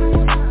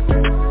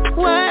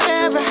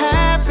 Whatever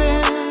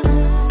happened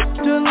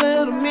to a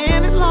little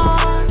Minute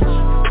Large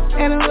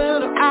and a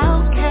little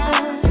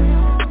Outkast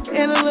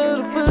and a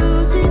little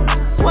Fuji?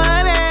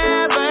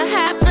 Whatever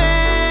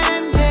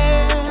happened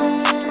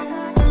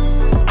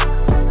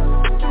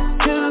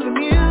to the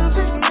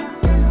music?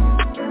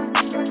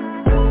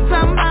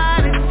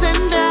 Somebody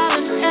send out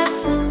an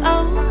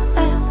SOS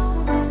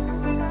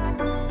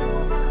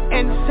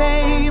and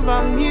save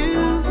our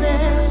music.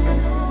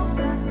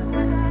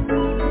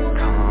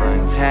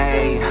 Conte,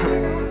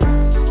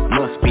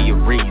 must be a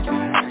reason.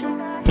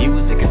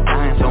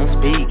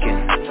 speaking.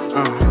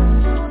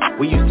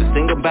 We used to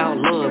sing about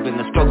love and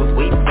the struggles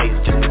we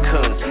faced just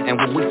because. And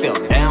when we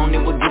felt down, it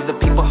would give the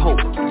people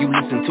hope. You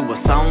listen to a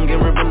song and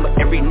remember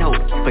every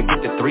note. Forget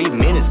the 3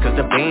 minutes, cause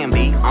the band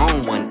be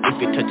on one. If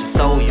it touch your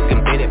soul, you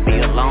can bet it be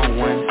a long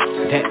one.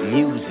 That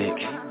music,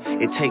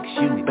 it takes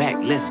you back,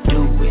 let's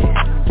do it.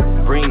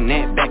 Bring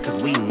that back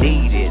cause we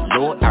need it.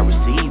 Lord, I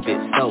receive it.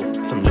 So,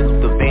 some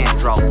Luther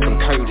Vandross, some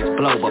Curtis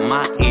Blow. But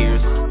my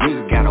ears,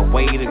 music got a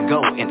way to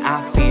go. And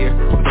I fear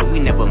that we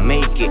never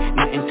make it.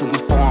 Not until we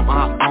form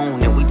our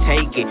own and we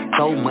take it.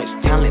 So much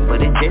talent,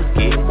 but it just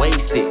get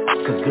wasted.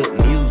 Cause good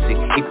music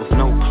equals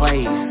no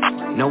plays.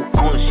 No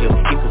ownership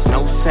equals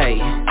no say.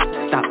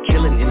 Stop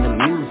killing in the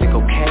music,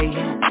 okay?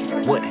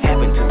 What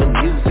happened to the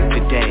music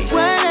today?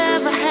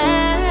 Whatever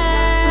happened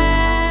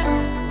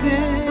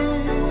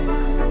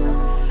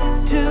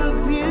to the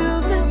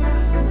music?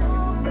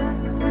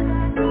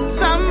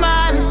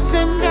 Somebody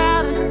send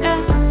out an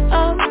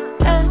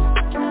SOS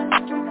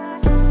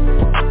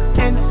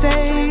and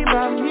save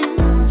our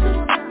music.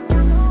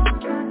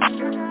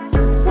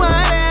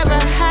 Whatever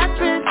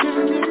happened to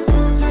music?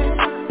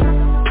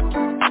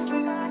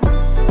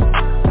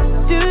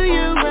 Do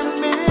you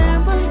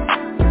remember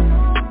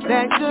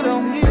that good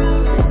old music?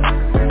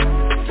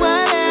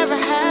 Whatever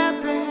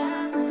happened?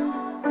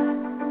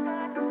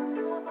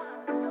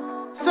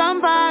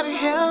 Somebody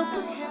help us.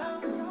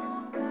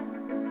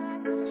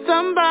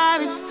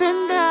 Somebody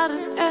send out an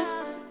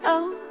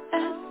SOS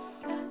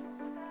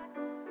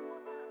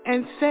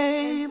and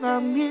save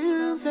our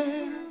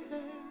music.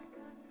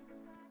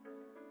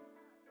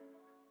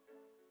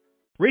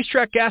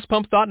 Racetrack Gas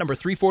Pump Thought number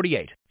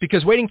 348.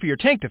 Because waiting for your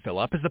tank to fill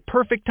up is the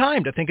perfect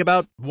time to think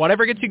about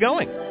whatever gets you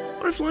going.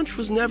 What if lunch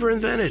was never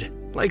invented?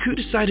 Like, who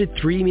decided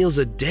 3 meals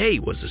a day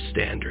was the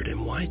standard,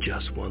 and why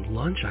just one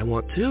lunch? I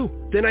want 2.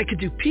 Then I could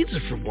do pizza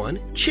for one,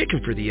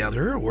 chicken for the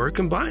other, or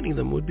combining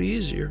them would be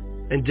easier.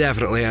 And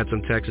definitely add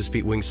some Texas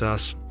Pete wing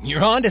sauce.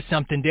 You're on to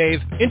something, Dave.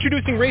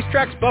 Introducing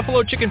Racetrack's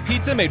Buffalo Chicken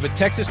Pizza made with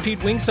Texas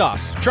Pete wing sauce.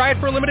 Try it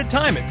for a limited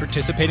time at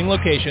participating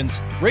locations.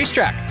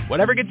 Racetrack,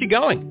 whatever gets you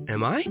going.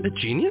 Am I a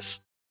genius?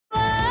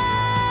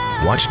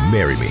 Watch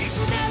Marry Me.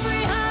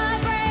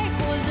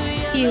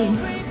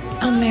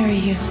 I'll marry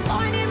you.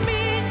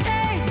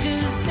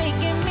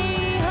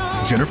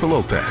 Jennifer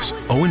Lopez,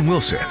 Owen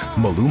Wilson,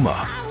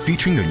 Maluma,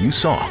 featuring their new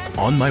song,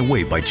 On My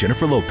Way by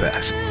Jennifer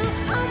Lopez.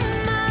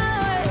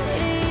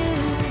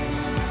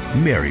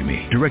 Marry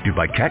Me, directed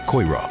by Kat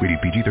Coiro, rated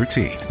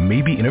PG-13,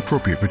 may be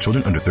inappropriate for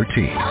children under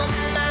 13.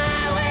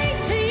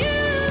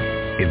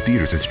 In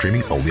theaters and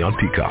streaming only on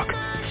Peacock.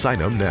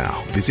 Sign up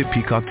now. Visit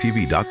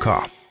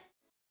peacocktv.com.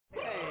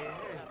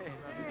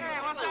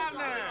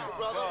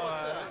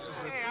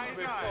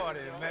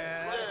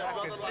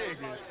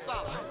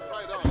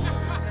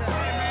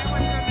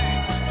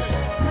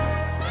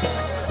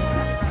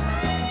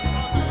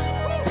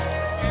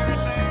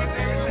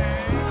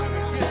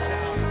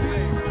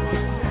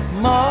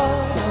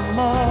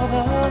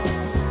 Mother,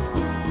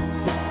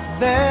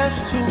 there's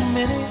too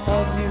many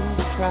of you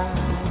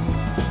crying.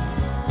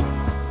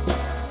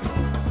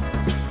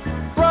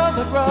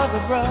 Brother,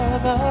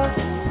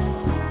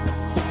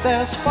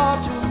 there's far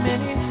too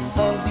many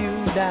of you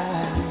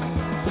dying.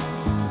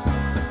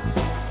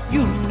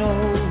 You know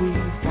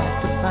we've got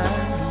to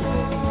find a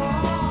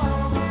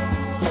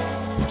way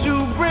to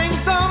bring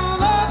some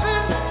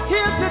loving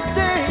here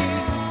today.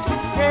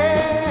 Yeah.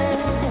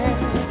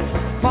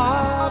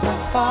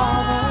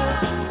 Father,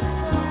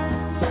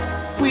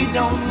 we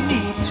don't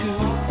need to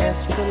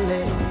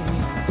escalate.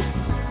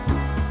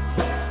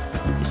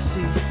 You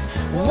see,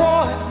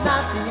 war is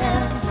not the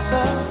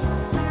answer,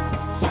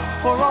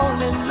 for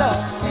only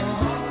love can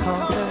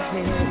conquer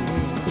hate.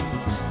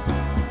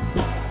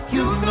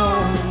 You know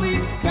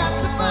we've got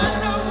to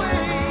find a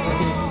way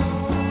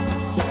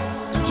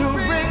to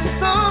bring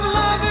some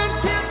loving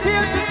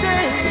here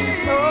today.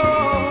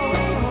 Oh,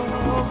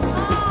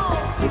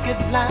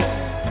 picket line.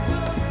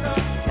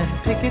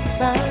 Picket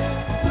sign.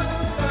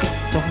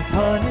 Don't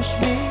punish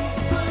me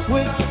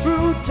with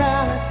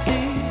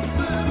brutality.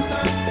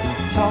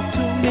 Talk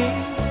to me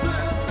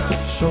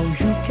so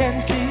you can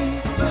see.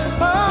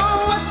 Oh,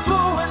 what's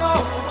going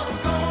on?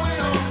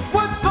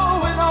 What's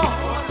going on?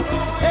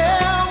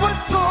 Yeah,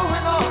 what's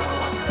going on?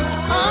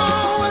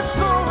 Oh, what's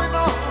going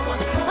on?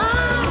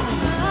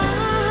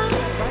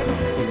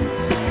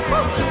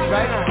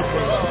 Right now.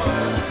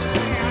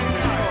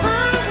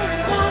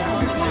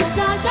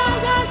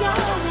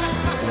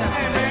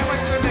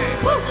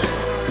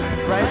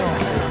 Right on.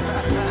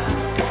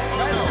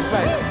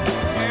 Right.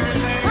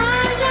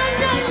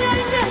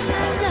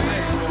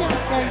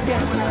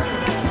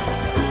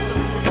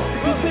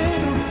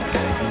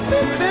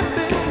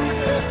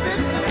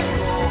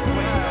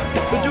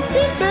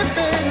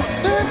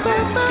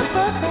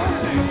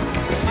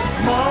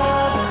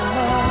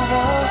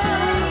 Mother,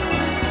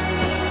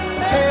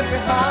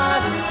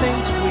 everybody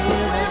thinks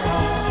we're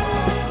wrong.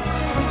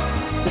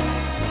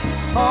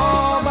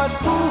 Oh, but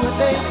who would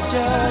they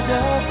judge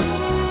us?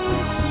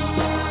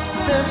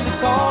 Simply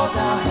cause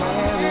our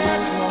hair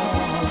is long.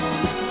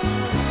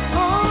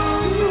 Oh,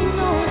 you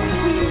know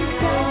we've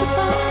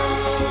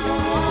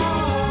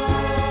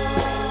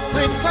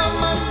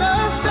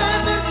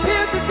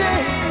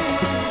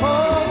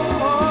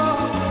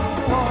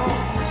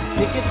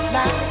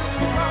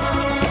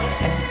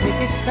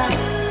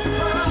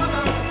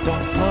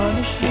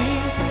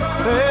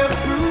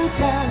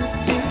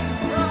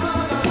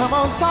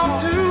Come on, talk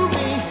to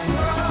me.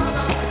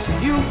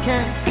 You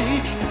can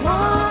see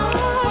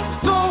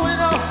what's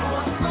going on.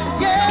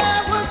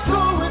 Yeah, what's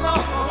going on?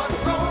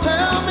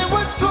 Tell me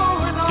what's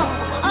going on.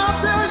 I'll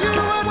tell you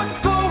what's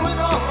going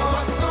on.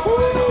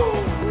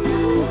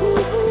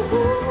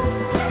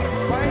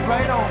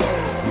 Right on,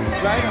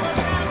 right on.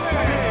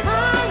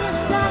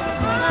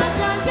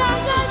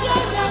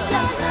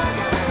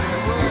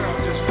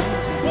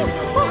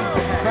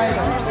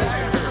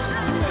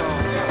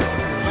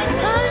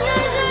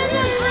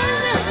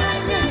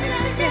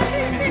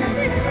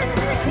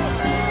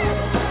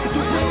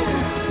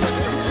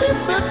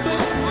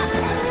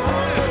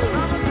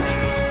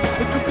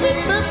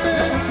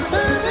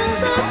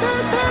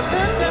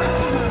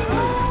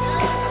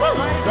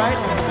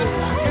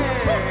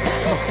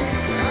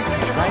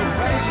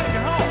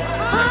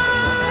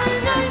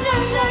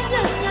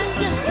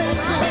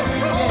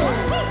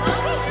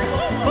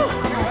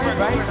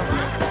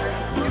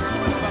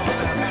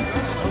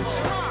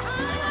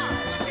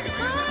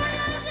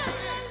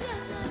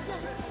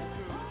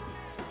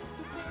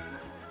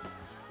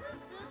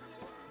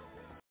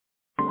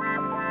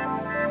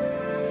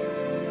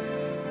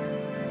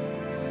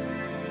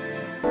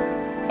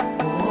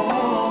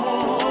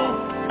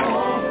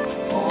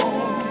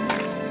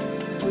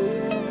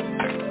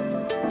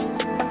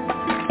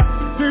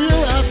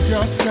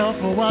 Yourself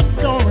for what's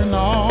going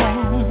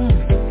on.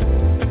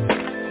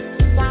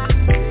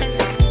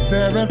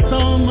 There are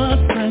so much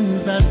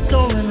things that's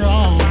going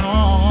wrong.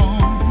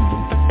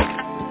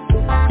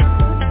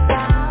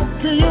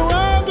 Do you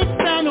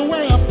understand the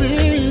way I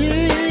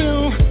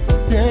feel?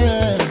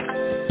 Yeah.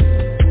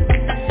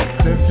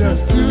 There's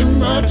just too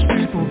much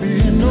people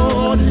being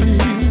naughty.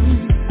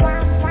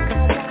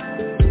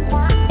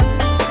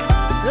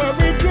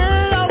 Every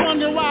day I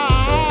wonder why.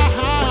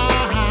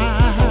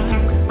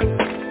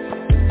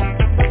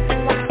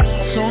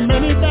 So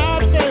many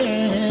bad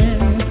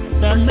things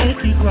that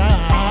make you cry.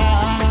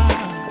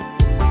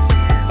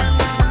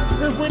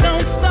 If we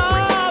don't stop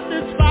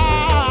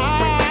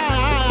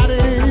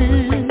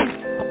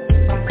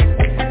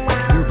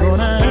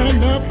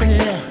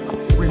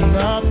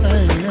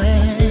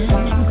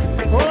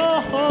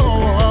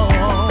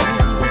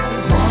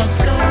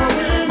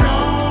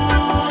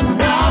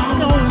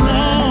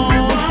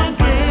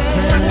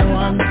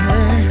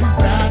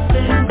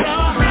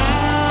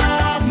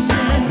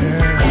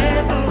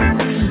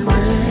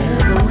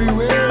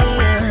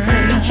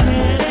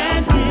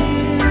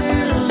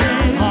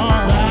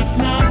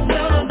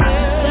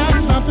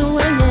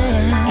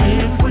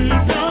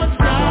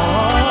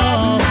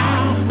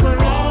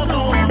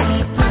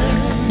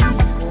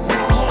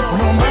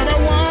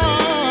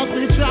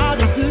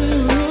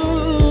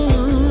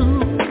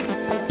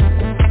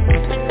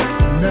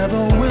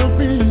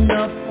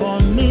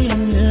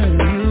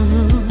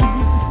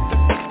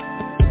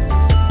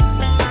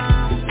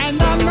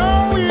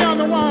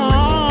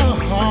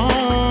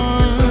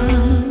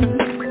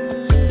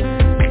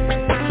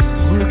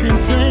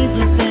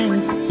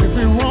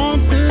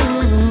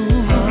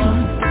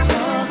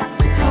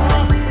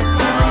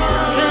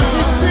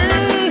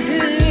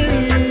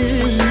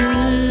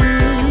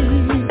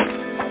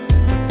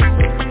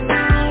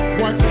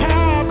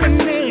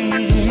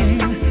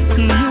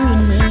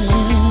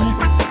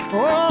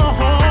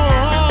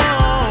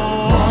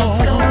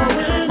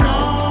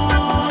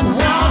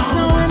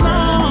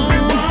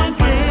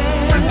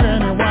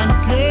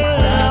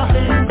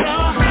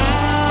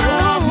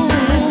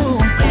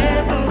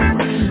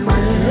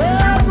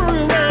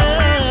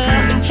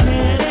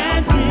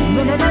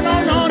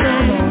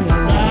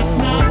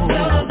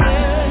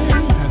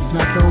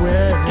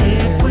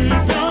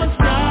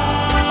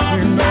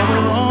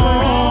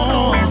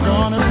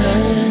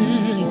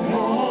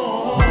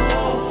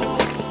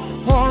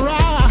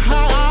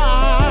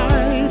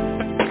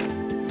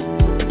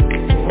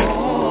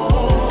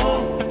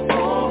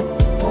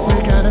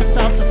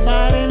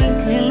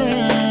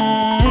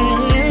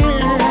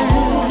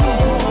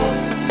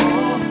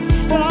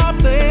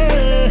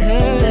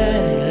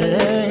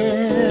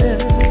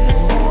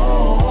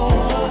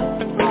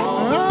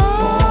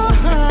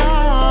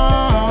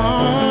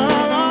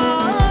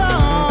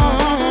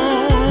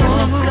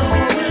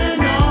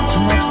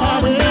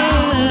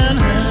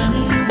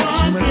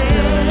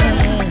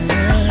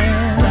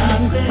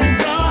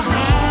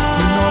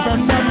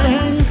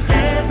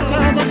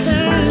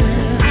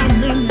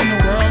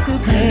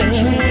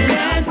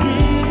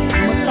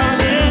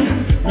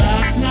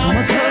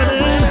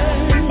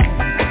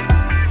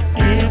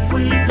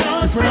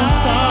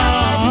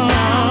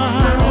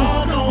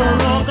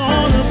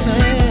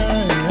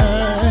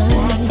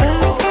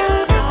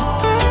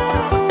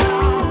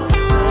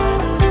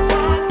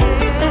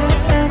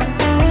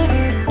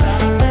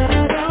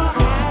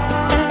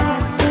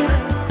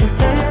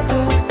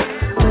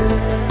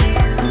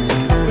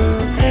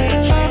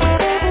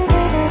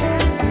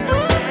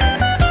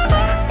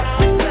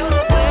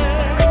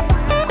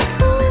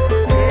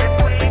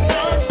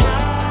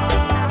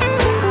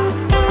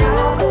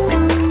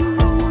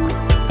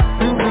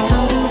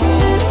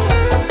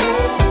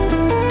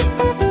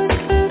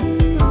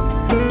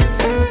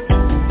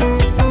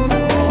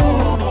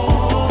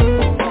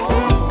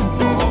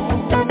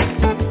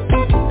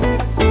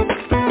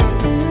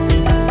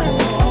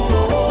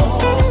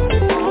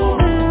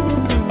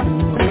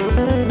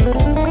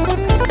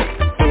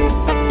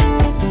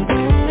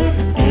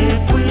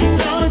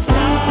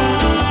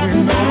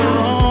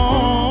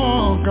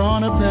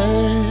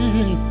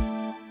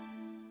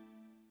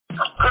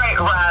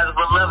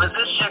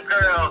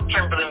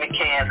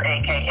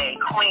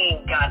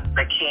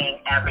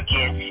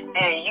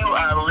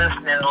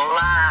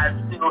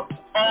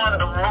On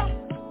the Move,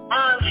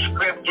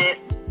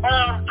 unscripted,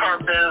 on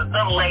purpose,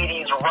 the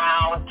ladies'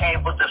 round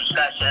table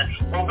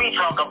discussion where we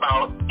talk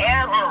about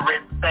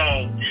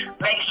everything.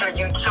 Make sure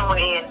you tune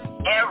in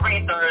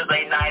every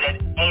Thursday night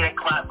at 8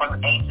 o'clock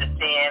from 8 to 10.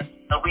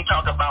 So we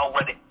talk about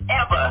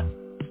whatever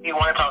you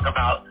want to talk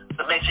about.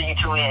 So make sure you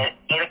tune in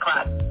 8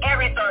 o'clock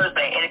every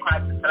Thursday, 8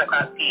 o'clock to 10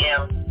 o'clock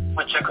p.m.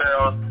 with your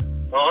girls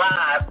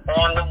live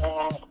on the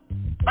move,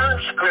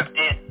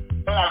 unscripted,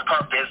 on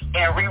purpose.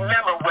 And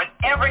remember,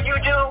 whatever you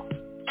do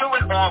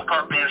it on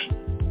purpose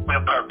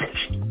with purpose.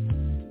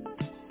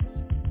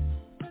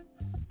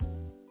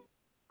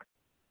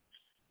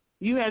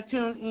 You have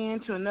tuned in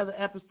to another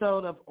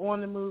episode of On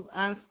the Move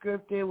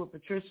Unscripted with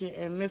Patricia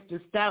and Mr.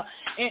 Stout.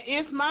 And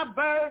it's my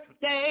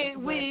birthday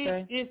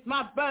week. It's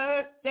my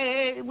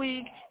birthday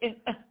week.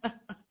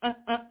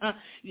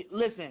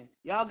 Listen,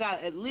 y'all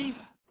got at least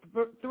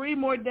 3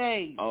 more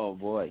days. Oh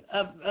boy.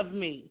 Of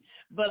me.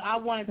 But I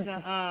wanted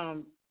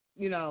to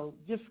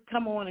just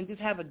come on and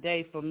just have a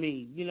day for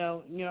me. You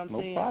know what I'm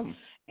saying? No problem.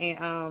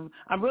 And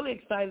I'm really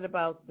excited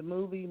about the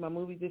movie. My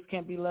movie, This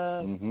Can't Be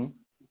Love. Mm-hmm.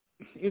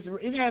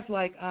 It has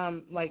like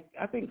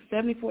I think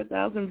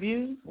 74,000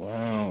 views.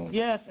 Wow.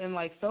 Yes, and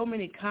like so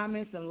many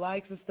comments and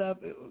likes and stuff.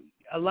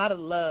 A lot of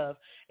love.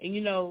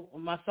 And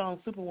my song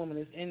Superwoman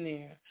is in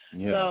there.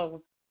 Yeah.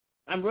 So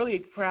I'm really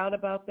proud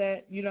about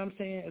that. You know what I'm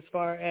saying? As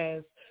far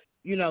as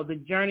the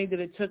journey that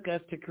it took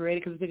us to create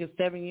it, because it took us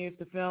 7 years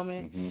to film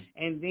it,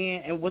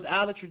 mm-hmm. and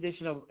without a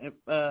traditional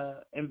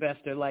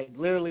investor, like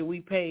literally we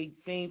paid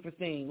scene for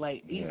scene,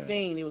 like each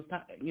scene it was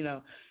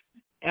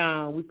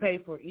we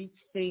paid for each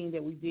scene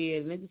that we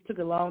did, and it just took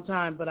a long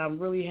time, but I'm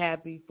really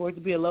happy for it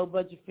to be a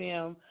low-budget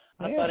film.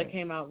 I thought it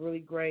came out really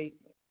great.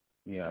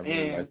 Yeah, I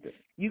really liked it.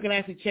 You can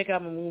actually check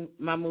out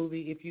my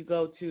movie if you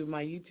go to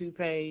my YouTube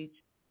page,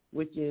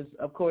 which is,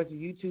 of course,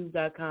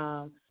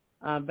 youtube.com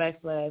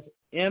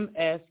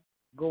 /MS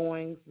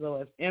Goings. So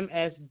it's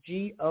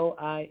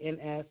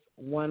MSGOINS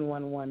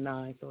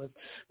 1119. So it's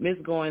Miss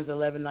Goings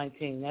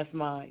 1119. That's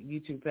my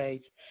YouTube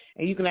page,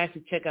 and you can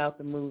actually check out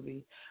the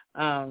movie.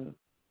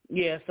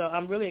 So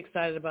I'm really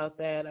excited about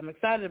that. I'm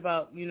excited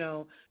about,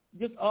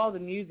 just all the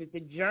music,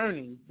 the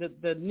journey.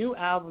 The new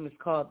album is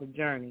called The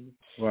Journey.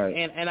 Right.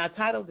 And I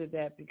titled it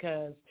that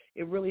because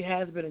it really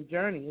has been a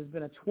journey. It's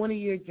been a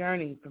 20-year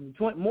journey,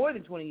 more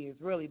than 20 years,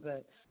 really,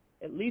 but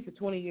at least a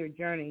 20-year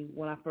journey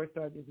when I first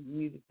started this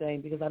music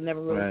thing, because I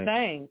never really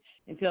sang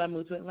until I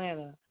moved to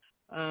Atlanta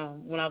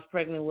when I was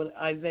pregnant with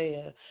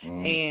Isaiah.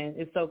 And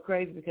it's so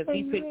crazy because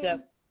he picked up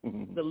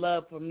the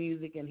love for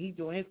music and he's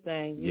doing his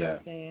thing, you know what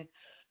I'm saying?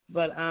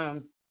 But,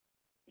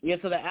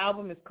 so the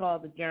album is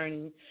called The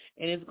Journey,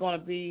 and it's going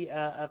to be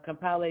a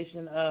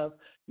compilation of,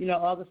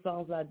 all the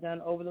songs I've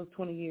done over those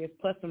 20 years,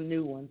 plus some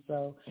new ones.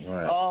 So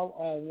all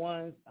on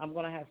one. I'm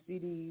going to have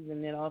CDs,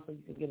 and then also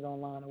you can get it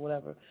online or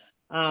whatever.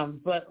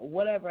 But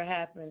Whatever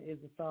Happened is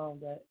a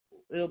song that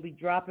it'll be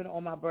dropping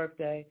on my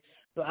birthday.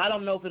 So I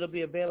don't know if it'll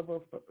be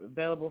available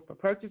for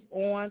purchase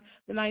on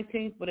the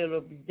 19th, but it'll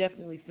be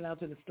definitely sent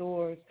out to the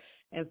stores.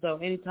 And so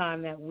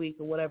anytime that week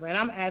or whatever. And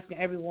I'm asking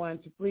everyone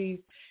to please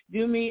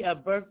give me a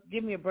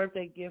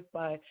birthday gift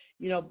by,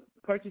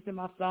 purchasing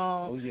my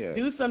song. Oh, yeah.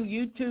 Do some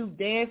YouTube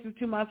dances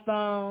to my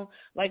song.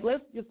 Like,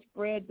 let's just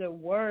spread the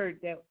word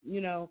that,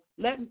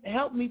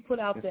 help me put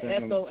out the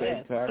SOS.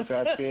 TikTok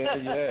out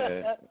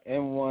there,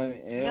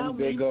 M1, help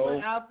Big me O.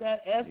 put out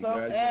that SOS. You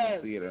guys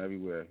can see it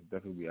everywhere.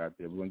 Definitely be out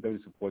there. We're going to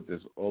definitely support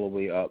this all the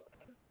way up.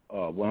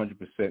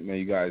 100%, man.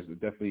 You guys are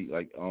definitely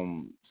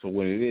so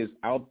when it is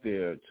out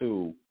there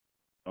too,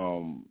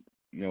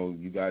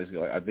 you guys,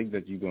 I think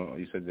that you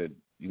said that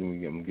you're going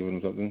to be giving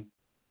them something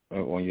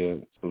on your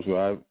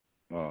subscribe.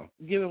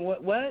 Giving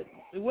what was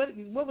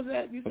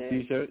that you said? A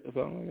T-shirt or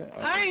something like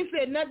that? I ain't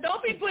said nothing.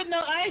 Don't be putting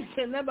I ain't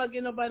said nothing about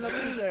getting nobody no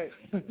T-shirt.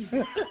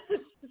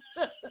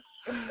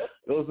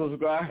 Go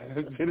subscribe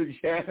to the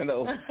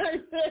channel.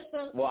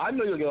 Well, I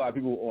know you'll get a lot of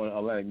people on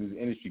Atlantic Music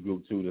Industry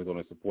Group too that's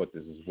going to support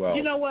this as well.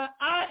 You know what?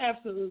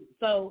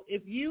 So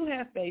if you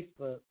have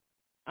Facebook,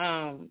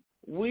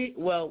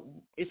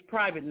 it's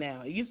private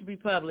now. It used to be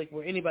public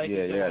where anybody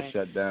could join. Yeah,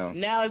 shut down.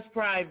 Now it's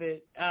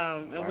private,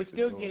 and we're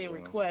still getting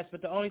requests,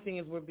 but the only thing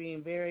is we're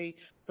being very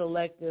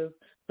selective.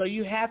 So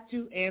you have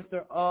to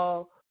answer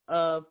all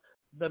of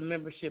the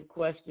membership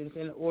questions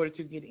in order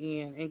to get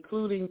in,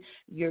 including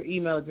your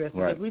email address.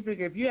 Because we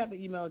figure if you have an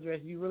email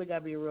address, you really got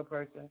to be a real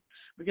person.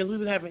 Because we've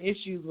been having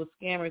issues with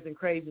scammers and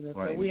craziness,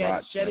 so we had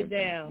to shut it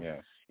down.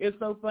 Yeah. It was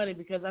so funny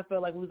because I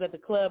felt like we was at the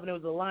club and there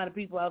was a line of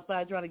people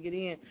outside trying to get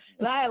in.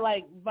 And I had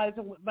by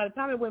the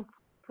time it went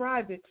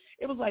private,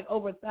 it was like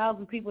over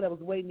 1,000 people that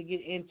was waiting to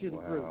get into the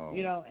group,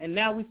 and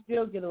now we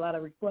still get a lot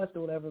of requests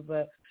or whatever,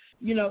 but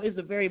it's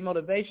a very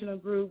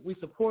motivational group. We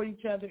support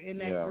each other in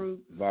that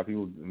group. A lot of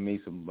people made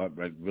some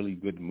really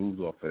good moves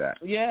off of that.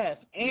 Yes,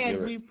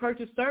 and we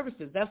purchase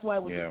services. That's why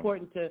it was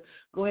important to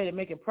go ahead and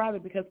make it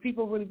private, because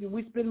people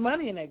we spend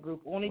money in that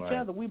group on each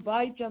other. We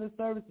buy each other's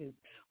services.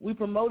 We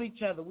promote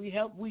each other.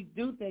 We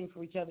do things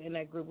for each other in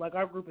that group. Like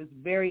our group is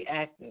very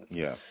active.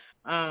 Yeah.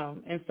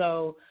 And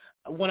so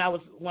when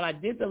I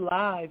did the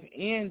live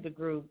in the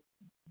group,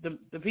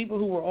 the people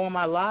who were on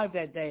my live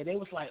that day, they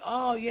was like,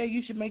 oh yeah,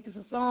 you should make this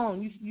a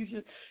song.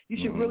 You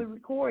should really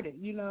record it,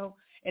 you know.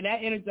 And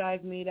that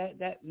energized me.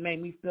 That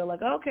made me feel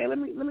like, okay, let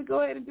me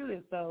go ahead and do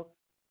this. So,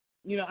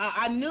 you know,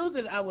 I knew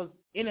that I was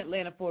in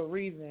Atlanta for a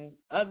reason,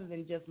 other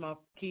than just my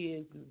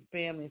kids and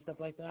family and stuff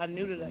like that. I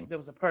knew that there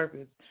was a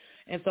purpose,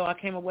 and so I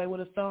came away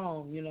with a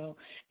song, you know.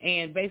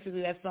 And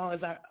basically, that song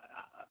is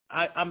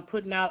I'm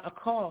putting out a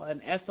call,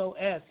 an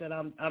SOS, and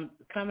I'm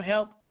come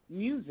help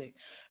music,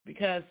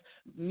 because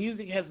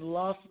music has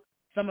lost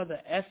some of the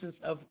essence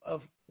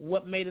of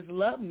what made us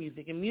love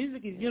music, and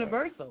music is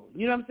universal.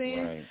 You know what I'm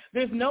saying? Right.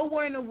 There's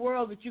nowhere in the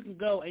world that you can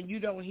go and you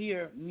don't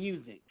hear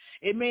music.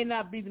 It may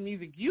not be the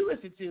music you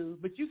listen to,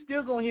 but you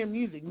still gonna hear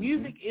music.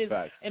 Music is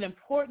an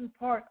important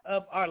part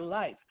of our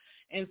life,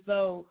 and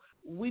so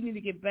we need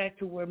to get back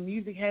to where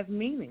music has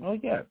meaning. Oh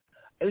yeah,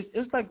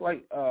 it's like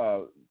when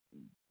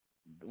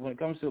it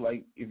comes to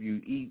like if you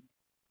eat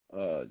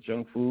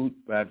junk food,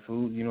 bad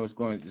food, you know, it's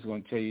going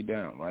to tear you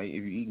down, right? If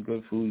you're eating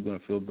good food, you're going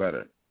to feel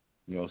better,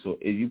 you know. So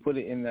if you put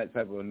it in that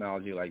type of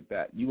analogy like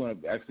that, you want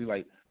to actually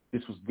like,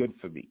 this was good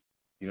for me,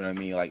 you know what I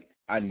mean? Like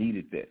I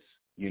needed this,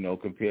 you know,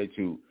 compared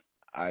to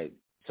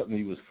something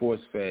you was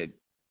force fed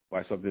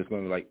by something that's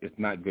going to be like, it's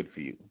not good for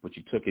you, but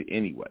you took it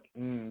anyway.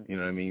 You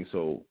know what I mean?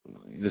 So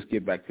let's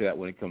get back to that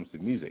when it comes to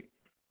music,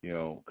 you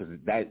know, because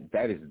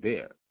that is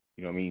there,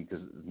 you know what I mean?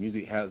 Because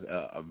music has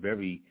a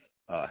very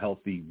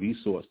healthy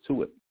resource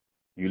to it.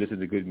 You listen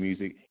to good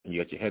music, and you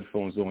got your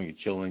headphones on, you're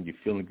chilling, you're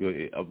feeling good,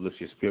 it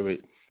uplifts your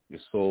spirit, your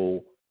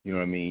soul, you know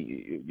what I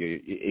mean?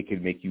 It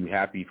can make you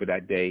happy for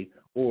that day,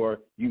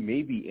 or you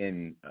may be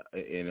in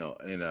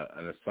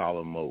a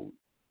solemn mode,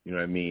 you know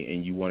what I mean?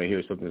 And you want to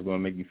hear something that's going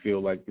to make you feel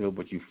like, you know,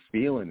 but you're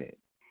feeling it,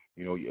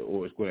 you know,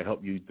 or it's going to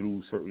help you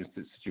through certain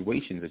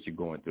situations that you're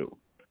going through.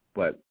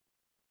 But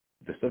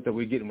the stuff that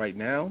we're getting right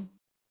now,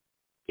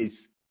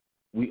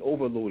 we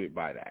overloaded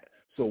by that.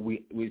 So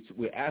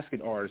we're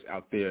asking artists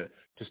out there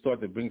to start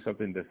to bring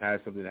something that has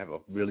something that have a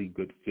really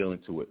good feeling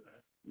to it.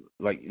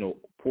 Like, you know,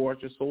 pour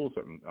out your soul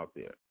something out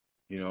there,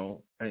 you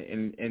know.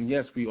 And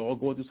yes, we all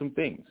go through some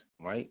things,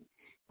 right?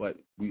 But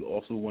we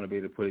also want to be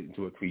able to put it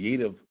into a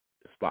creative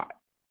spot.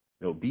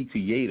 You know, be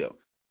creative.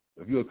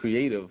 If you're a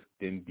creative,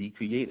 then be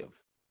creative.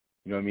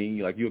 You know what I mean?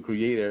 Like, you're a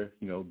creator,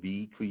 you know,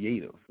 be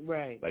creative.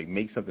 Right. Like,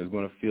 make something that's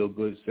going to feel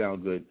good,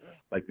 sound good.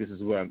 Like, this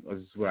is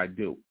what I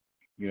do.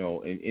 You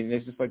know, and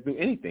it's just like do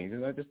anything. It's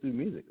not just do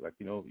music. Like,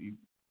 you know, you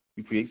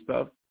create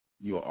stuff,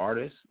 you're an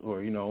artist,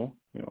 or, you know,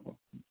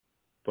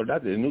 put it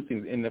out there. The new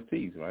thing is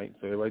NFTs, right?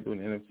 So everybody doing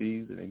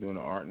NFTs, and they're doing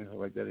the art and stuff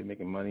like that. They're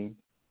making money,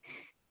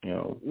 you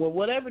know. Well,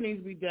 whatever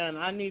needs to be done,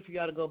 I need for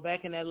y'all to go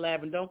back in that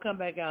lab and don't come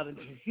back out.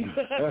 You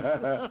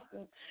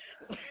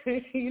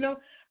know,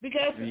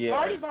 because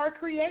artists are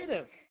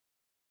creative.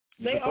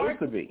 They're supposed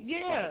to be.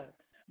 Yeah,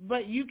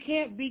 but you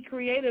can't be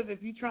creative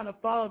if you're trying to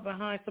follow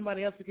behind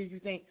somebody else because you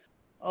think,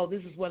 oh,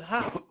 this is what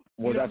happened.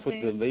 Well, that's what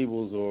the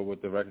labels or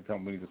what the record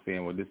companies are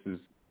saying. Well, this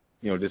is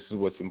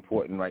what's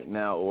important right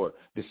now, or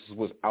this is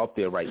what's out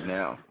there right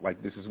now.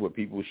 Like, this is what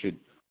people should,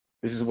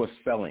 this is what's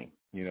selling.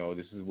 You know,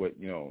 this is what,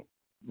 you know,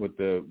 what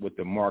the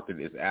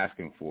market is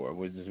asking for,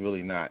 which is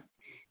really not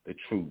the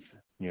truth.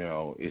 You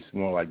know, it's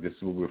more like this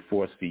is what we're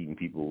force feeding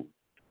people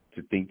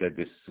to think that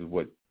this is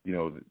what, you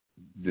know,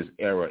 this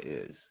era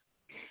is.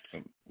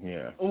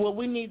 Yeah. Well,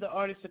 we need the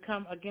artists to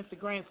come against the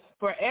grain.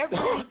 For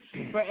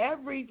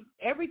every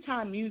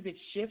time music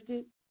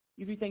shifted,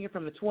 you be thinking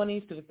from the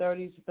 20s to the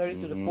 30s, the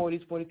 30s to the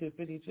 40s, 40s to the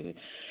 50s.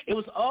 It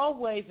was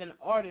always an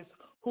artist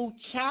who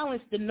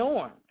challenged the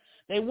norm.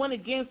 They went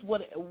against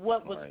what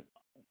was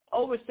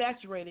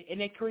oversaturated, and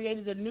they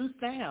created a new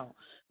sound.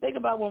 Think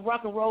about when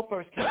rock and roll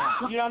first came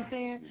out. You know what I'm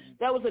saying?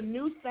 That was a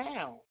new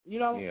sound. You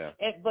know. Yeah.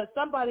 But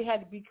somebody had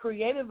to be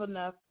creative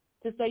enough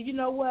to say, you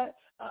know what,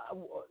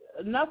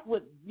 enough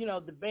with, you know,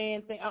 the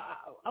band thing.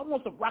 I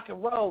want some rock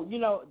and roll. You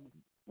know,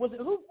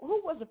 who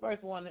was the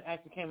first one that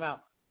actually came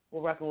out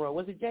with rock and roll?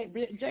 Was it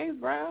James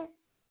Brown?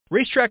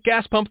 Racetrack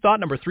Gas Pump Thought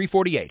number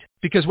 348.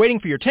 Because waiting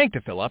for your tank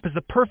to fill up is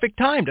the perfect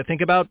time to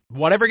think about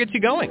whatever gets you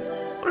going.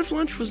 What if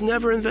lunch was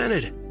never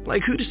invented?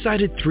 Like, who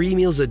decided 3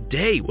 meals a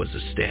day was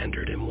the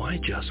standard, and why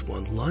just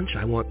one lunch?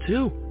 I want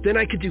 2. Then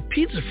I could do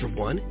pizza for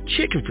one,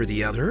 chicken for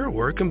the other,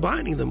 or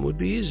combining them would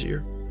be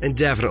easier. And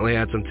definitely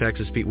add some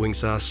Texas Pete wing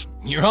sauce.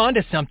 You're on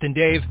to something,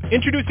 Dave.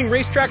 Introducing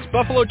Racetrack's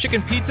Buffalo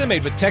Chicken Pizza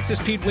made with Texas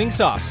Pete wing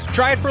sauce.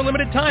 Try it for a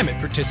limited time at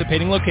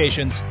participating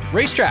locations.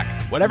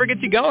 Racetrack, whatever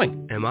gets you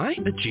going. Am I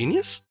a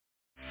genius?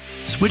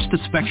 Switch to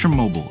Spectrum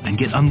Mobile and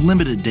get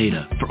unlimited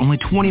data for only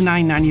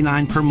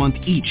 $29.99 per month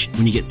each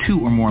when you get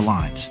 2 or more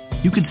lines.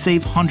 You could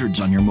save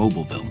hundreds on your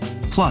mobile bill.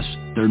 Plus,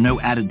 there are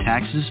no added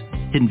taxes,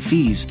 hidden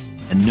fees,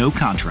 and no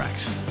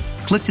contracts.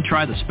 Click to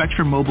try the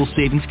Spectrum Mobile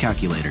Savings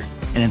Calculator,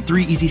 and in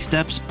 3 easy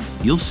steps,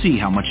 you'll see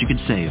how much you could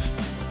save.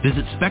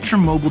 Visit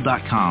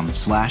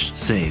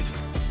SpectrumMobile.com/save.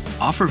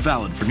 Offer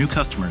valid for new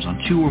customers on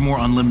 2 or more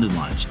unlimited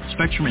lines.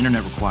 Spectrum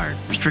Internet required.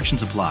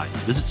 Restrictions apply.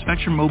 Visit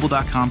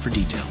SpectrumMobile.com for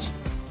details.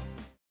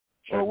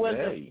 Or was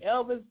it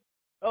Elvis?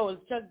 Oh,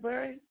 it's Chuck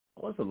Berry?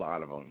 Well, there's a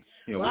lot of them.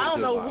 Well, I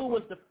don't know who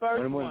was the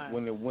first one.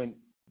 When it went,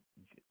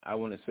 I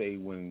want to say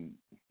when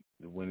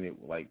it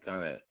like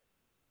kind of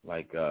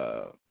like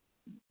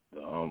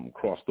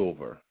crossed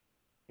over,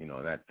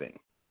 that thing.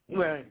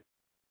 Right.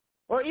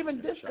 Or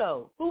even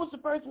disco. Who was the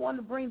first one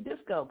to bring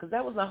disco? Because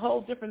that was a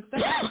whole different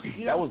sound.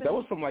 That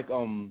was from like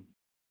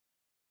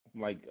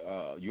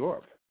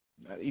Europe.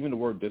 Even the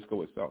word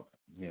disco itself.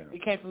 Yeah.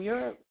 It came from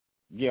Europe.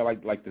 Yeah,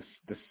 like the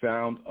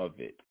sound of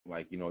it,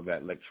 like that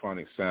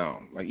electronic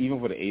sound. Like even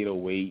for the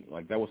 808,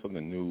 like that was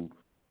something new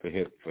for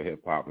hip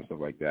hop and stuff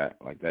like that.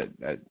 Like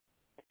that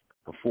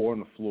before on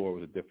the floor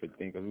was a different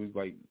thing because it was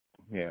like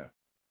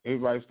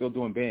everybody was still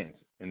doing bands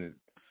in the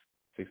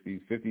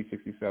 60s, 50s,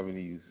 60s,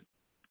 70s.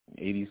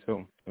 80s,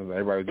 so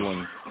everybody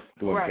doing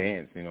right.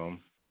 Bands,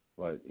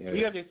 But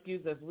you have to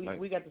excuse us.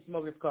 We got the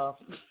smoker's cough.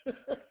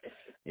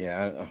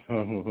 Yeah,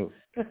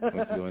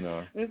 what's going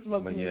on? We're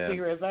smoking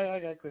cigarettes. I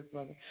got quit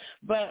smoking.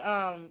 But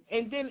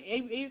and then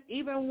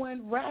even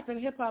when rap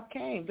and hip hop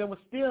came, there was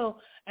still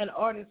an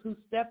artist who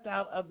stepped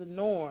out of the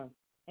norm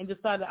and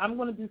decided I'm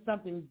going to do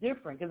something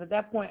different because at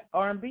that point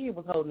R&B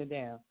was holding it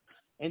down.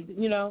 And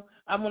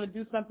I'm going to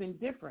do something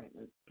different.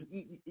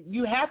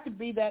 You have to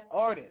be that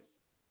artist.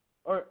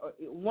 Or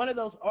one of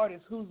those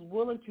artists who's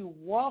willing to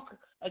walk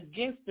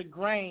against the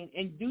grain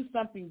and do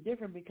something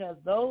different because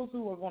those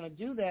who are going to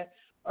do that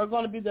are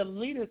going to be the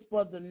leaders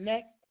for the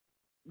next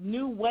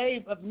new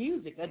wave of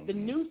music, the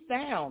new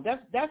sound.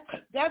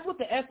 That's what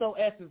the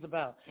SOS is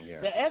about.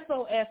 Yeah. The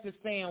SOS is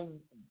saying,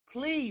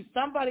 please,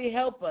 somebody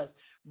help us.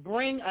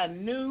 Bring a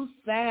new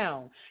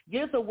sound.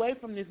 Get us away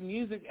from this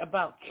music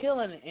about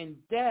killing and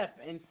death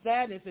and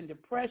sadness and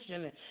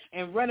depression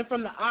and running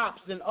from the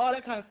ops and all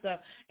that kind of stuff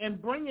and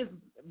bring us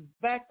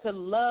back to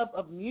love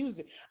of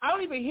music. I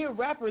don't even hear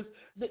rappers.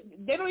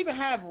 They don't even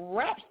have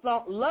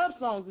love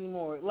songs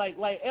anymore. Like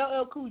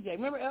LL Cool J.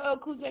 Remember LL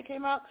Cool J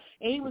came out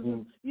and he was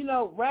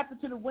rapping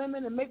to the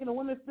women and making the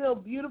women feel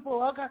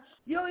beautiful. All kind.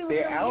 You don't even.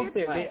 They're out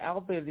there. They're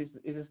out there.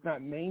 It's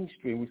not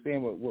mainstream. We're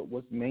saying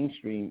what's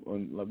mainstream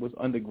on like what's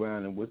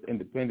underground and what's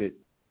independent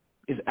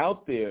is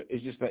out there.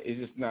 It's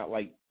just not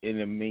like in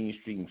a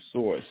mainstream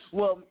source.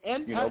 Well,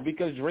 and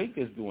because Drake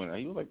is doing it.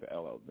 You like the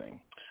LL thing.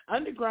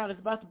 Underground is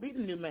about to be the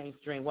new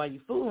mainstream. Why you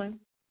fooling?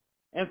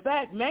 In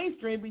fact,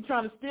 mainstream be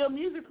trying to steal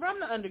music from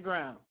the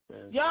underground.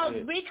 Y'all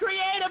be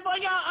creative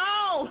on your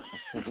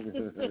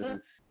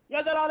own.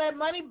 Y'all got all that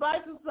money,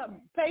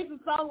 pay some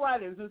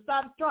songwriters and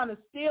stop trying to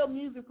steal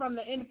music from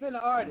the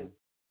independent artists.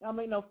 That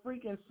make no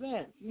freaking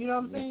sense. You know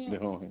what I'm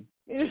saying?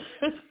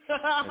 That's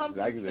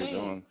exactly what they're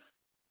doing.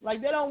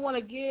 Like they don't want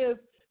to give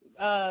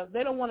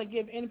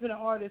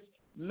independent artists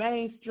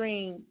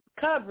mainstream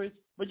coverage,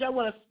 but y'all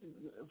want to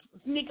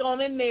sneak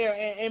on in there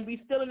and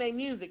be stealing their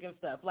music and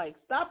stuff. Like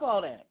stop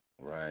all that.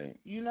 Right.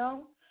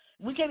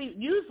 We can't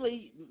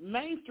usually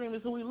mainstream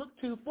is who we look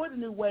to for the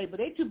new wave, but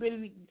they too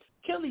busy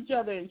killing each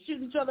other and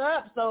shooting each other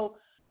up. So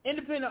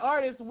independent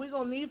artists, we're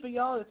going to need for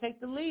y'all to take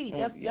the lead.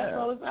 That's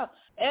all it's about.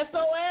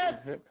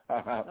 SOS.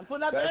 I'm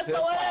putting out the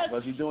SOS. But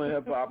if you're doing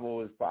hip-hop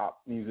or it's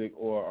pop music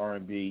or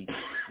R&B,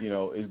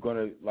 it's going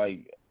to,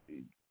 like,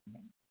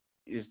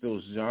 it's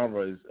those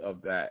genres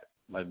of that.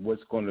 Like,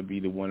 what's going to be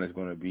the one that's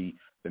going to be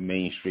the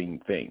mainstream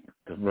thing?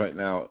 Because right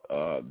now,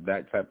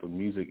 that type of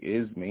music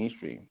is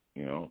mainstream,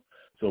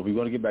 So if we're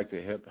going to get back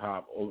to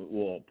hip-hop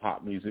or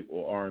pop music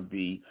or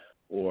R&B,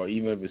 or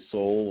even if it's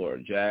soul or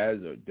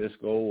jazz or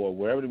disco or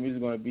wherever the music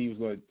is going to be,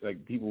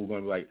 people are going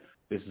to be like,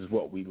 this is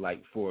what we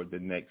like for the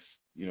next,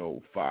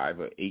 5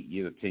 or 8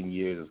 years or 10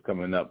 years that's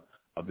coming up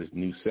of this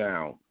new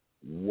sound.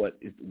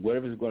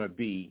 Whatever it's going to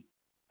be,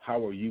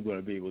 how are you going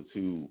to be able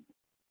to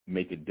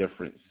make a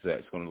difference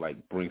that's going to like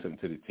bring something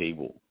to the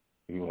table?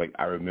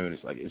 I remember this,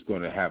 it's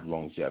going to have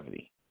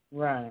longevity.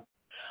 Right.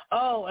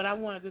 Oh, and I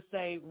wanted to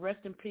say rest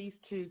in peace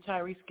to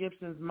Tyrese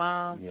Gibson's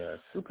mom,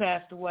 who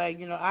passed away.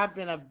 I've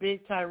been a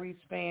big Tyrese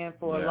fan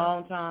for a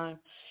long time,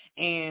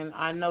 and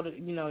I know that,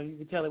 you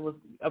can tell it was,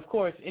 of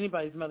course,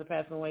 anybody's mother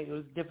passing away, it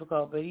was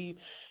difficult, but he,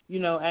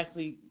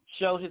 actually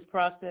showed his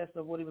process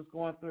of what he was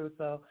going through,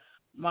 so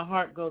my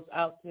heart goes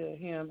out to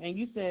him. And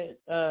you said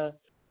the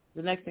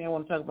next thing I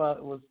want to talk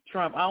about was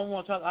Trump. I don't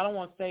want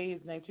to say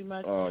his name too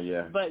much. Oh,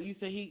 yeah. But you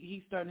said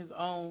he's starting his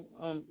own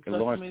it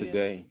launched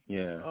today,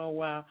 yeah. Oh,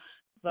 wow.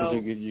 So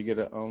you get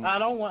a I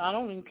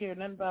don't even care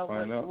nothing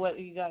about what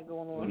he got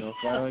going on.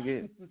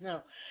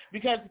 No,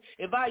 because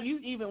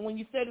when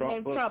you said the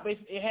name Trump,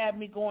 it had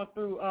me going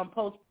through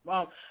post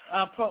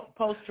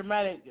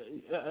traumatic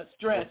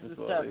stress and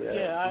stuff.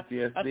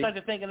 I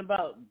started thinking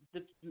about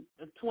the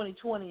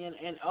 2020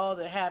 and all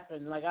that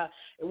happened. Like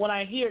when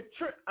I hear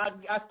I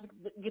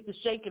get to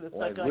shaking and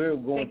stuff. We're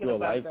going through a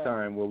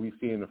lifetime where we're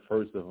seeing the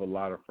first of a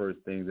lot of first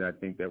things. And I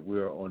think that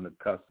we're on the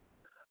cusp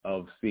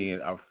of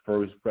seeing our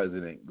first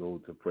president go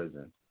to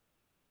prison,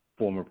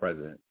 former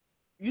president.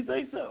 You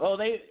think so?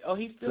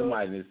 He's still...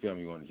 Somebody in this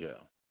family going to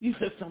jail. You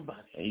said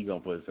somebody. And he's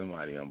going to put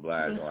somebody on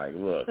blast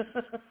look,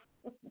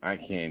 I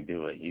can't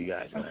do it. You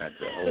guys going to have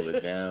to hold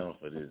it down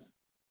for this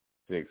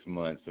 6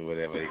 months or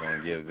whatever they're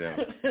gonna give them.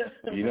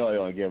 You know they're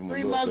gonna give them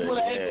 3 a little months bit. with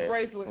an ankle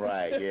bracelet.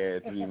 Right, yeah,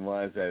 3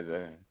 months as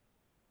a,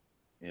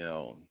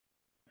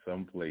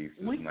 some places.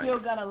 We still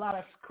got a lot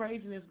of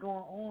craziness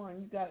going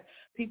on. You got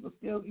people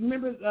still. You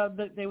remember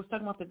they was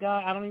talking about the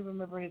guy? I don't even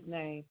remember his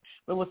name,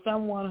 but it was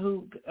someone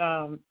who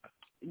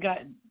got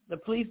the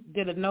police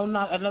did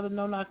another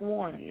no-knock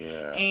warrant,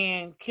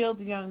 and killed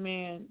the young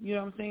man. You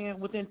know what I'm saying?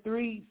 Within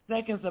 3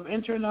 seconds of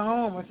entering the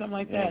home or something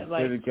like that.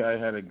 Like the guy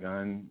had a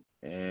gun,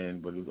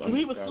 but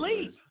he was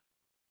asleep.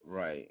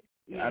 Right.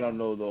 Yeah. I don't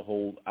know the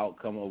whole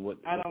outcome of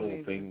what the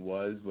whole thing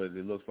was, but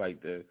it looks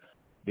like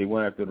they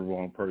went after the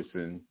wrong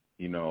person.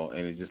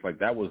 And it's just like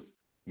that was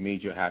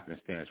major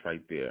happenstance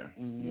right there.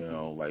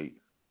 Mm-hmm. Like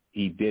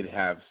he did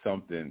have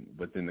something,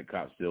 but then the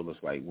cops still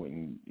just like went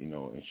and,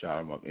 and shot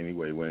him up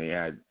anyway when they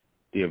had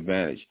the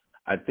advantage.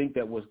 I think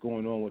that what's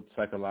going on with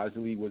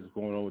psychologically, what's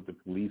going on with the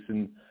police,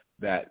 and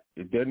that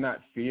they're not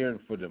fearing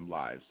for them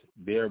lives.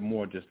 They're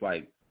more just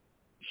like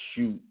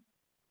shoot,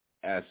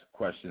 ask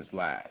questions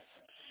last.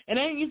 And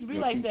it used to be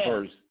like that.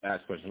 First,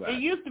 ask questions last.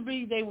 It used to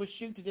be they would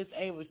shoot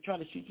to was trying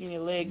to shoot you in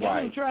your leg.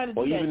 Right.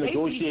 Or even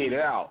negotiate it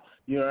out.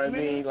 You know what I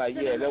mean? Like,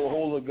 they would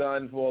hold a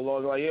gun for a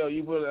long time. Like,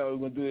 you put it out, we're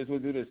going to do this, we'll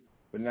do this.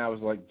 But now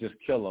it's like, just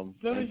kill them.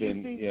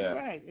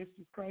 Right. It's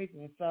just crazy.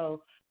 And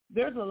so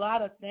there's a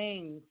lot of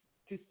things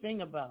to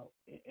sing about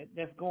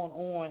that's going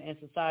on in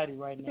society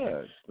right now.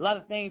 Yeah. A lot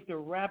of things to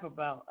rap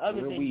about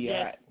other than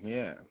just,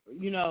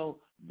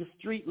 the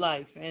street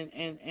life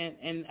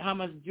and how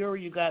much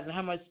jewelry you got and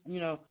how much,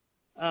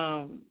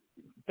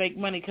 fake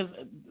money. Because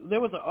there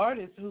was an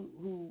artist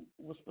who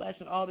was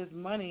splashing all this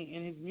money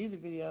in his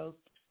music videos,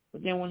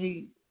 but then when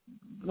he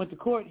went to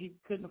court, he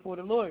couldn't afford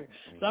a lawyer.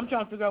 So I'm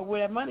trying to figure out where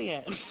that money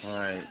at. All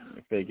right,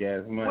 fake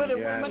ass money. Where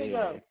the money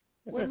go?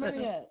 Where the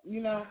money at?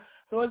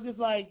 So it's just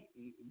like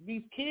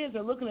these kids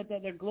are looking at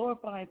that. They're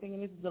glorifying thinking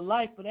this is the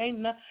life, but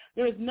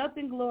there is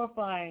nothing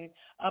glorifying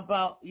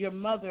about your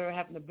mother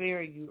having to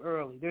bury you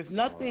early. There's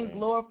nothing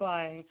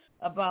glorifying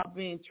about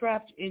being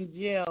trapped in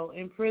jail,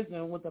 in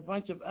prison with a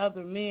bunch of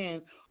other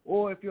men,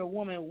 or if you're a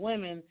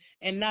women,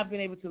 and not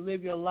being able to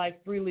live your life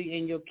freely,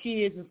 and your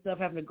kids and stuff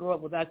having to grow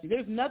up without you.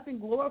 There's nothing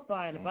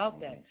glorifying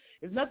about that.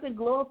 There's nothing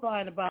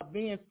glorifying about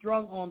being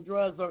strung on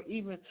drugs or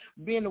even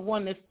being the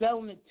one that's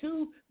selling it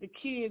to the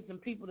kids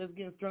and people that's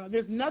getting strung.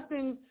 There's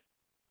nothing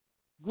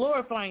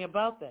glorifying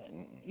about that.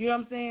 You know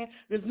what I'm saying?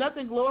 There's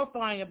nothing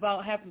glorifying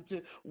about having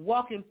to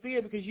walk in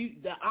fear because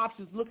the ops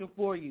is looking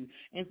for you,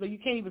 and so you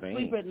can't even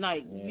sleep at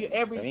night.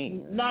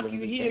 Every knock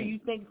you hear, you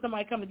think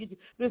somebody coming to get you.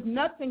 There's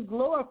nothing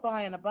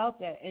glorifying about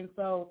that, and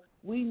so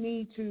we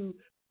need to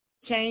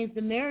change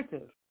the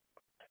narrative.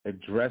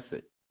 Address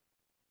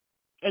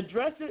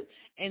it,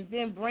 and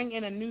then bring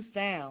in a new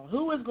sound.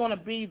 Who is going to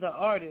be the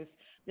artist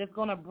that's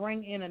going to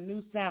bring in a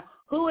new sound?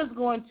 Who is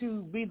going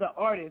to be the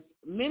artist?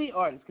 Many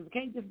artists, because it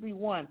can't just be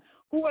one.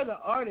 Who are the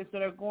artists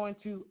that are going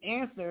to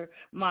answer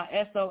my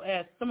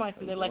SOS? Somebody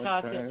said it like how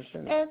I said,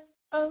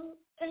 SOS.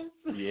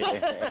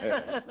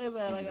 Yeah,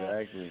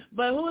 exactly.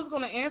 But who is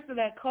going to answer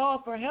that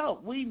call for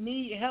help? We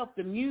need help.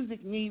 The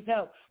music needs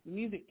help. The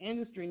music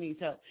industry needs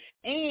help.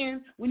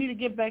 And we need to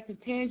get back to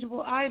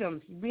tangible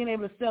items, being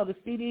able to sell the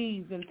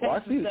CDs and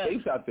tapes. I see the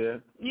tapes out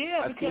there.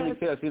 Yeah,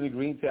 I see the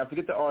green tape. I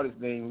forget the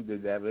artist's name who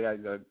did that, but they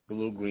got the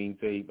little green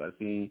tape. I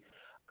see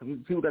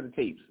people got the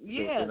tapes.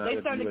 Yeah, they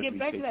started to get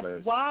back to that.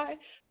 Players. Why?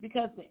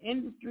 Because the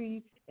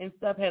industry and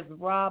stuff has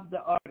robbed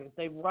the artists.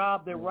 They're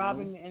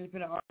robbing the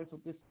independent artists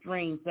with this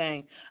stream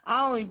thing.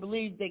 I don't even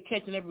believe they're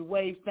catching every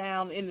wave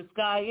sound in the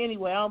sky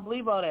anyway. I don't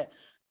believe all that.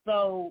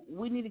 So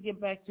we need to get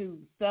back to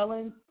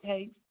selling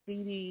tapes,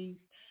 CDs,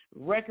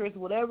 records,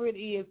 whatever it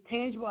is,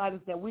 tangible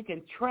items that we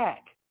can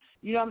track.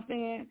 You know what I'm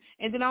saying?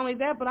 And then not only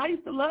that, but I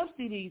used to love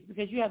CDs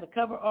because you have the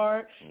cover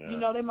art.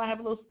 Yeah. They might have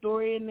a little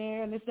story in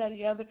there and this, that, and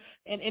the other.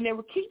 And they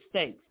were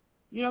keepsakes.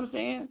 You know what I'm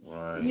saying?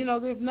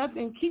 Right. There's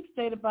nothing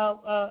keepsake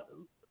about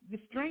the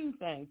stream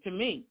thing to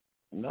me.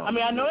 No, I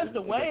mean, I know it's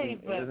the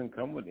wave, but it doesn't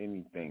come with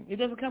anything. It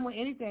doesn't come with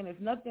anything. There's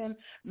nothing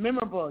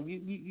memorable.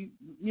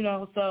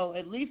 So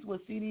at least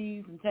with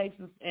CDs and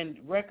tapes and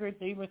records,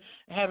 even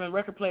having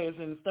record players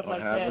and stuff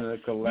like that, having a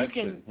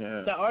collection.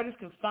 The artist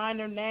can sign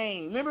their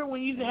name. Remember when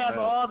you used to have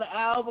all the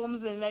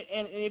albums, and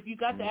if you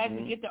got to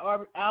actually get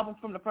the album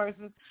from the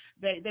person,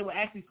 they would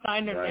actually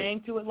sign their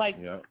name to it.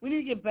 We need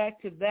to get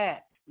back to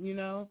that.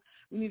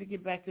 We need to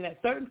get back to that.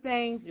 Certain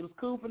things, it was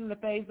cool for them to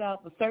phase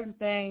out, but certain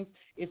things,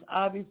 it's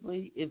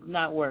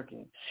not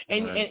working.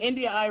 And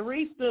India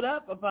Irie stood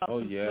up about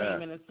the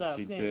streaming and stuff.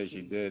 She did.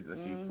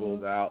 She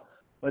pulled out.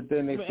 But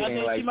then they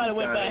saying she might have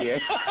went back.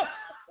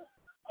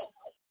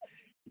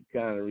 She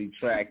kind of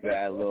retracted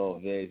that a little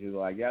bit. She was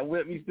like, y'all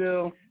with me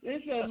still?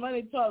 They said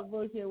money talk,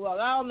 bullshit walk.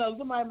 I don't know.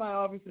 Somebody might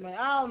offer some money.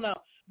 I don't know.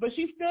 But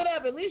she stood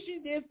up. At least she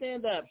did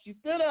stand up. She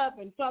stood up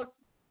and talked,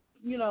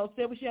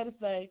 said what she had to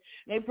say.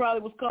 They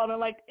probably was calling her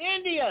like,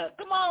 India,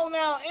 come on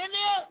now,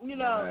 India.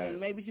 And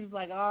maybe she was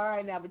like, all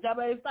right now, but y'all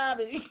better stop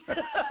it.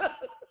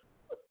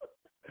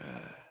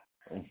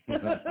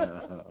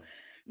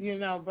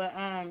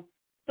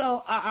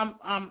 So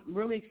I'm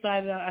really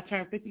excited. I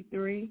turned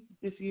 53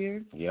 this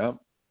year. Yep.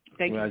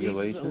 Thank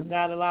Congratulations. you, Jesus.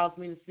 God allows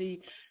me to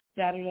see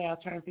Saturday. I'll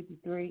turn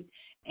 53.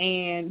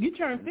 And you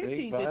turned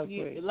 50 last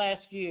year.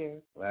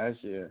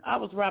 Last year. I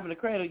was robbing the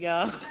cradle,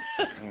 y'all.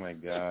 Oh, my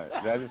God.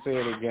 Did I just say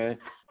it again?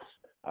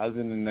 I was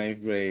in the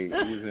 9th grade.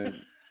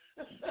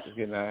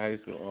 Getting out of high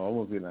school.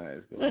 Almost getting out of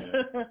high school.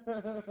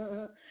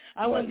 Yeah.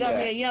 I went and got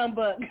me a young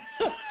buck.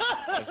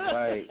 That's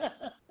right.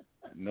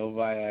 No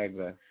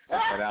Viagra.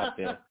 Put out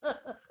there.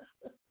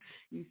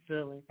 You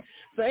silly.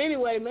 So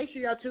anyway, make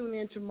sure y'all tune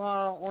in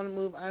tomorrow on The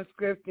Move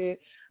Unscripted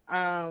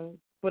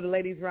for the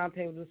Ladies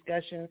Roundtable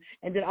discussion.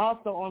 And then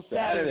also on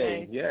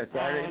Saturday. Yeah,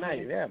 Saturday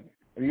night. Yeah.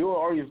 You were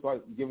already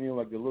start giving you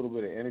like a little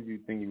bit of interview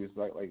thing you was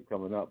like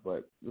coming up,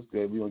 but it's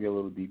good. We're going to get a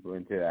little deeper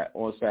into that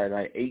on Saturday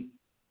night,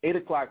 8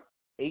 o'clock,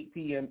 8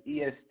 p.m.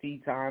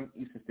 EST time,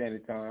 Eastern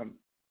Standard Time,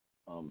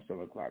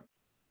 7 o'clock.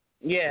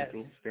 Yeah.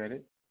 Central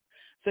Standard.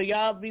 So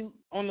y'all be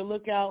on the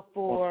lookout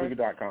for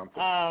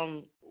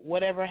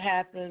Whatever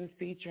Happens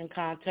featuring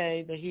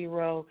Conte, the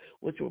hero,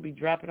 which will be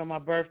dropping on my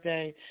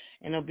birthday,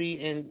 and it'll be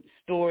in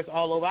stores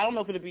all over. I don't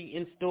know if it'll be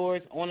in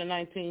stores on the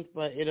 19th,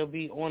 but it'll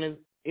be on his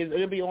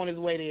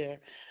way there.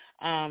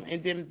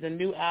 And then the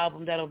new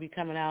album that'll be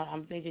coming out,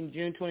 I'm thinking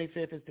June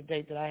 25th is the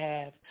date that I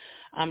have.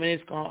 And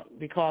it's going to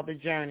be called The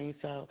Journey.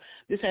 So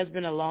this has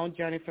been a long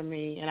journey for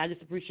me, and I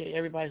just appreciate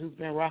everybody who's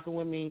been rocking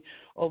with me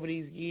over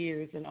these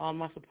years and all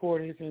my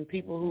supporters and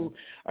people who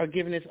are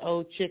giving this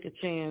old chick a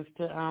chance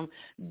to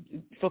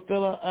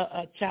fulfill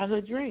a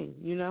childhood dream,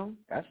 you know?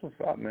 That's what's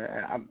up,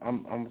 man.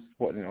 I'm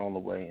supporting it all the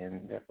way,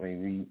 and definitely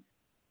we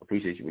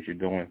appreciate you, what you're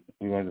doing.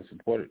 We're going to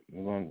support it.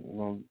 We're going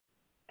to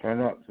turn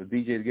up. So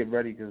DJs, get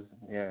ready because,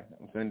 yeah,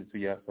 I'm sending it to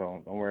you,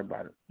 so don't worry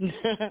about it.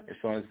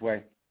 It's on its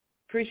way.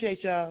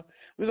 Appreciate y'all.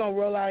 We're going to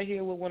roll out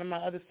here with one of my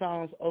other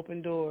songs,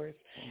 Open Doors.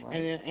 Right.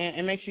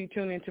 And make sure you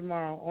tune in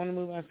tomorrow on The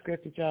Move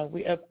Unscripted, y'all.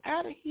 We up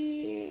out of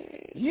here.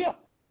 Yeah.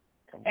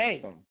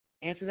 Hey,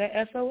 answer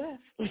that SOS.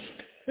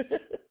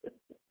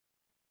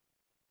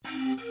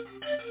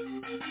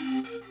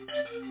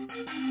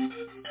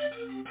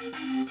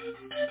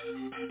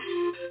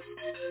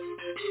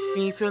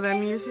 Can you feel that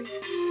music?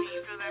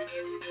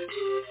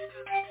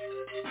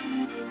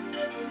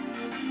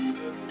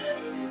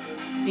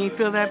 Can you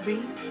feel that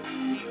beat?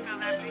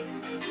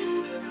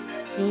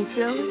 Can you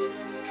feel it?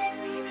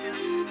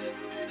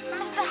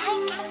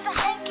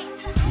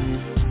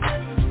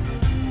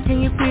 Can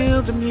you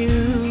feel the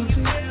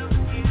music?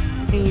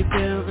 Can you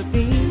feel the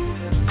beat?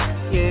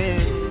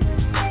 Yeah.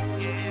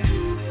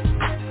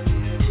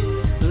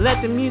 Let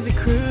the music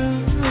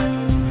cruise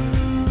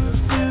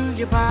through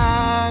your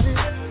body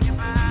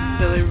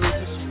till it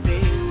reaches your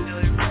feet.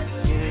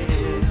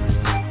 Yeah.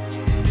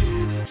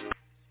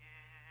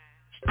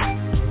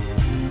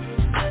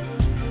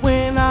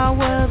 When I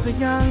was a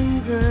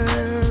young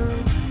girl,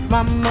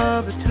 my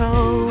mother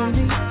told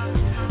me,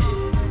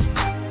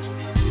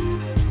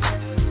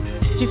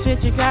 she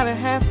said you gotta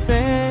have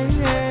faith,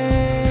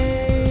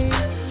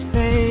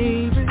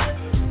 baby.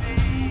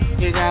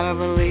 You gotta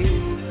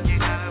believe.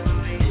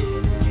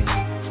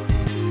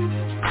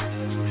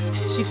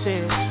 She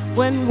said,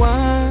 when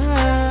one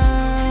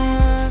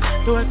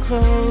door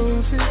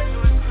closes,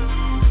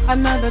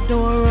 another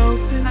door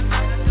opens.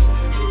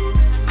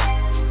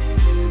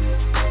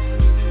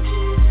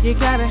 You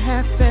gotta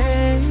have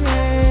faith,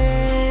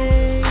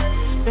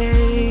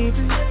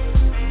 baby.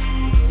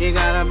 You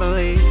gotta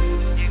believe.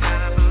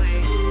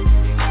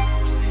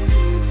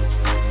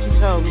 She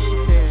told me, she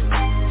said,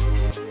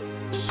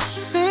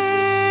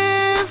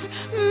 there's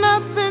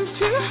nothing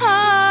too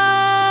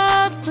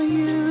hard for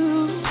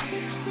you.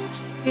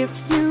 If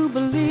you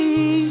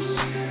believe,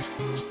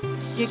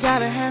 you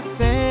gotta have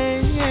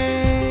faith,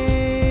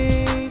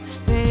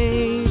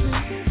 baby.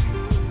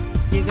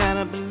 You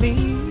gotta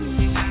believe.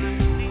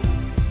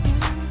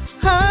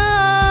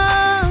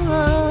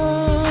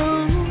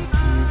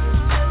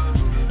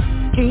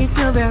 Can you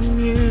feel that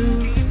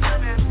music,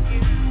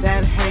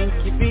 that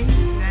hanky beat?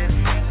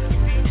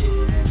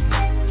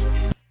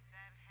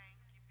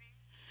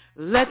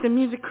 Let the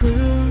music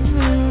cruise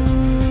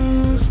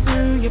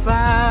through your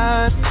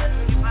body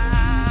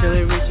till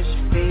it reaches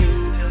your feet.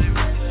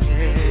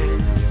 Yeah.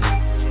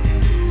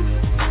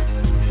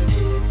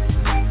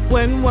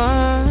 When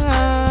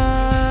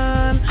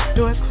one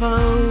door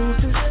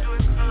closes,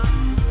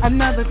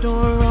 another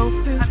door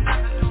opens.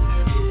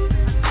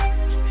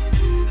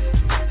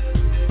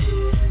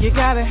 You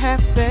gotta have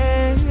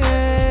faith,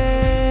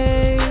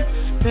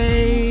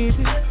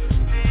 baby.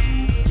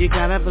 You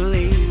gotta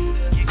believe.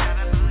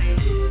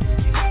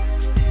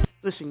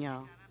 Listen,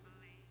 y'all.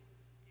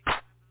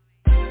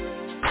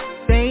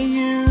 They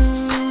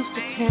used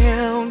to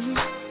tell me,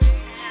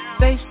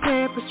 they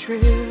said,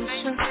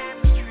 Patricia,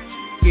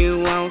 you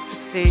won't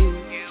succeed.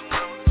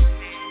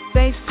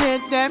 They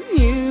said that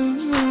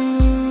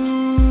music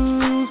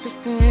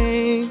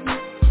thing,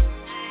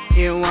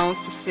 you won't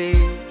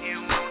succeed.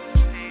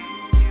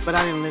 But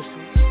I didn't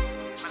listen.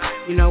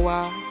 You know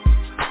why?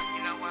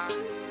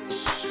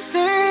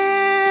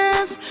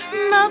 There's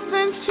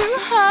nothing too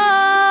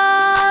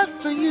hard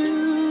for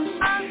you.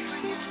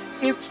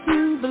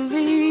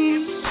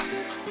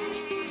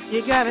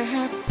 You gotta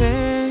have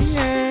faith,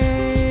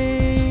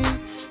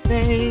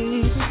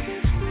 baby.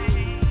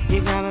 You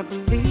gotta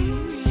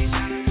believe.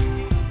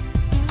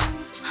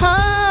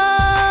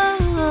 Oh,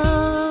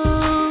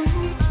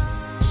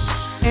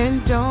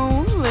 and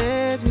don't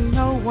let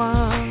no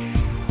one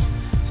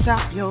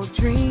stop your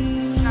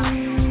dreams,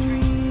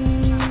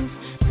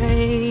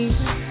 baby.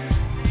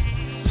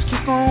 Just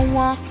keep on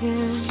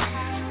walking,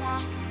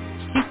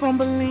 keep on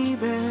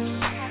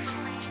believing,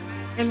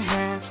 and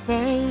have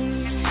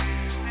faith.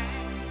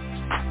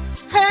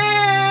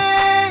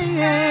 Hey,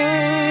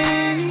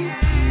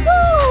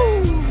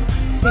 woo!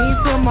 Can you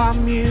feel my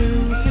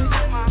music?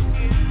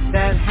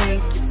 That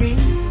hanky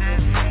beat.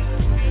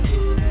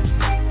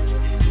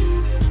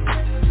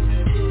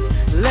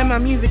 Let my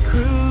music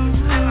cruise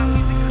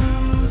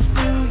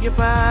through your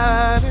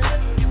body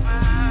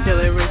till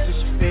it reaches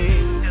your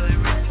feet.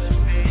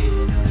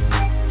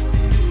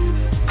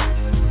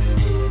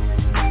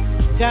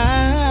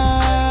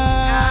 God,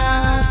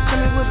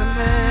 coming with a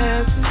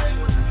message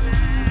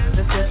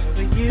that's just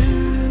for you.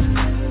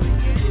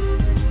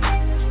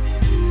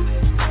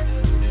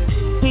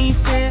 He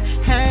said,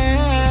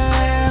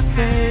 have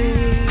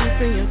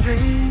faith in your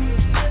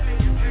dreams,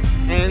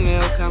 and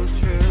they'll come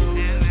true.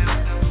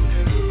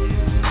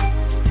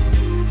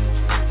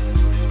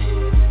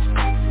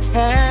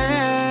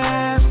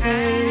 Have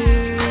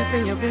faith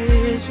in your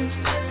vision.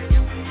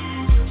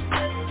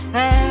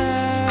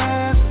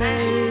 Have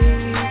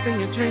faith in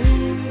your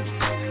dreams.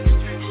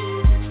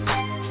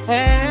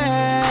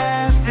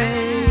 Have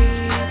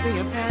faith in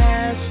your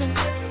passion.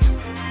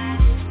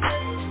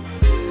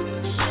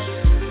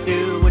 Do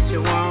what you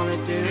want to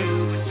do.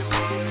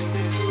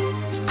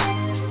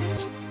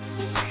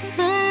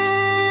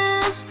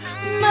 There's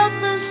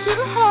nothing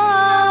too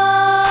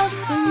hard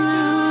for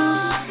you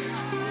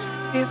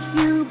if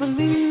you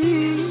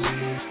believe.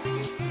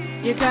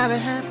 You gotta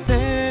have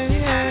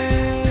faith,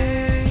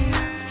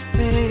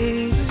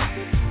 baby.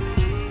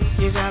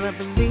 You gotta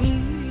believe.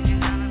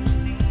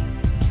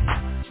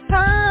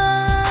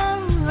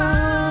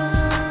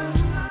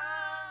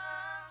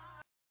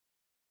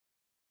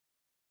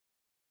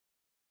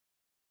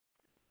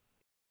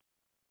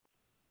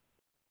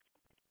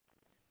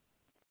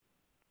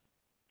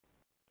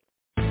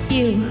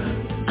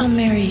 I'll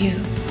marry you.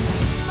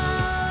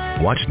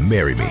 Watch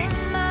Marry Me.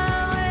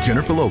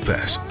 Jennifer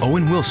Lopez,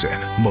 Owen Wilson,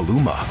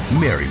 Maluma,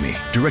 Marry Me.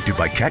 Directed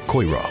by Kat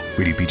Coiro.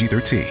 Rated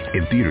PG-13.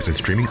 In theaters and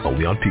streaming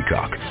only on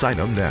Peacock. Sign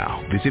up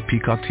now. Visit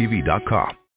peacocktv.com.